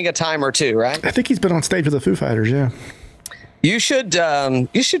sang a time or two, right? I think he's been on stage with the Foo Fighters. Yeah. You should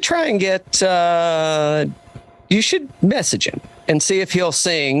try and get. You should message him and see if he'll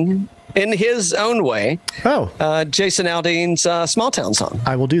sing in his own way. Jason Aldean's Small Town song.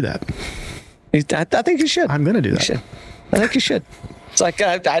 I will do that. I think you should. I'm going to do that. I think you should. It's like,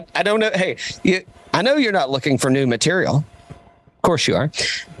 I don't know. Hey, I know you're not looking for new material. Of course you are.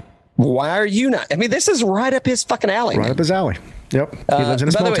 Why are you not? This is right up his fucking alley. Right up his alley. Yep. He lives in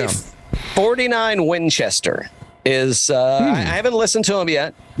a small town. 49 Winchester is, I haven't listened to him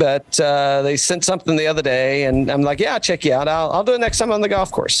yet, but they sent something the other day and I'm like, yeah, I'll check you out. I'll do it next time on the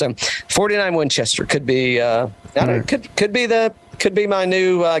golf course. So 49 Winchester could be, could be my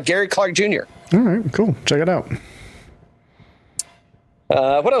new Gary Clark Jr. All right, cool. Check it out.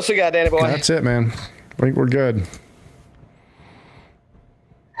 What else we got, Danny boy? That's it, man. I think we're good.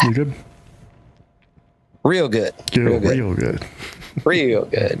 You good? Real good. Real good. Real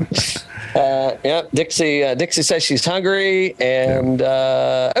good. Yep. Dixie says she's hungry, and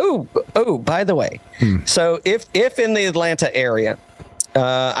by the way, so if in the Atlanta area,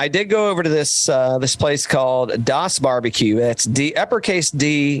 I did go over to this place called Das Barbecue. That's uppercase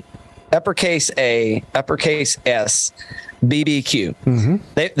D, uppercase A, uppercase S, BBQ. Mm-hmm.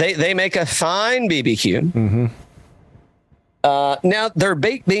 They make a fine BBQ. Mm-hmm. Now their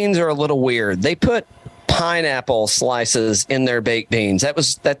baked beans are a little weird. They put pineapple slices in their baked beans. That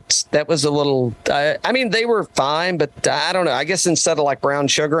was a little. They were fine, but I don't know. I guess instead of like brown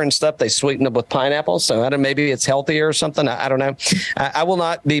sugar and stuff, they sweeten them with pineapple. So I don't. Maybe it's healthier or something. I don't know. I will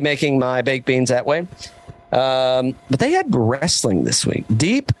not be making my baked beans that way. But they had wrestling this week.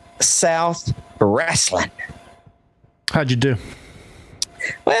 Deep South wrestling. How'd you do?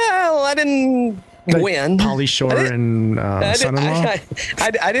 Well, I didn't win. Pauly Shore and son-in-law.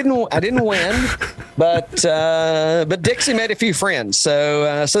 I didn't win, but Dixie made a few friends.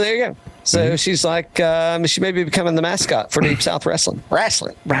 So there you go. So she's like, she may be becoming the mascot for Deep South Wrestling.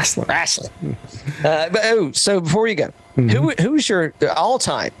 Wrestling. So before you go, who's your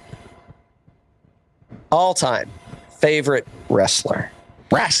all-time favorite wrestler?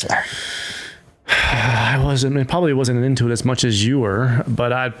 I probably wasn't into it as much as you were,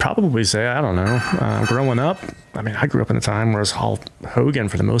 but I'd probably say, I don't know, growing up, I grew up in a time where it was Hulk Hogan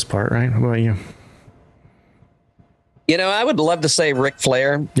for the most part, right? What about you? I would love to say Ric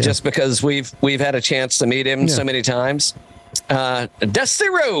Flair, just because we've had a chance to meet him so many times. Dusty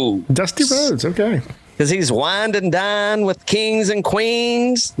Rhodes, okay. Because he's wined and dined with kings and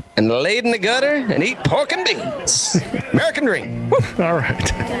queens and laid in the gutter and eat pork and beans. American dream. Woo. All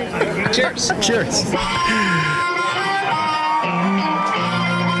right. Cheers. Cheers.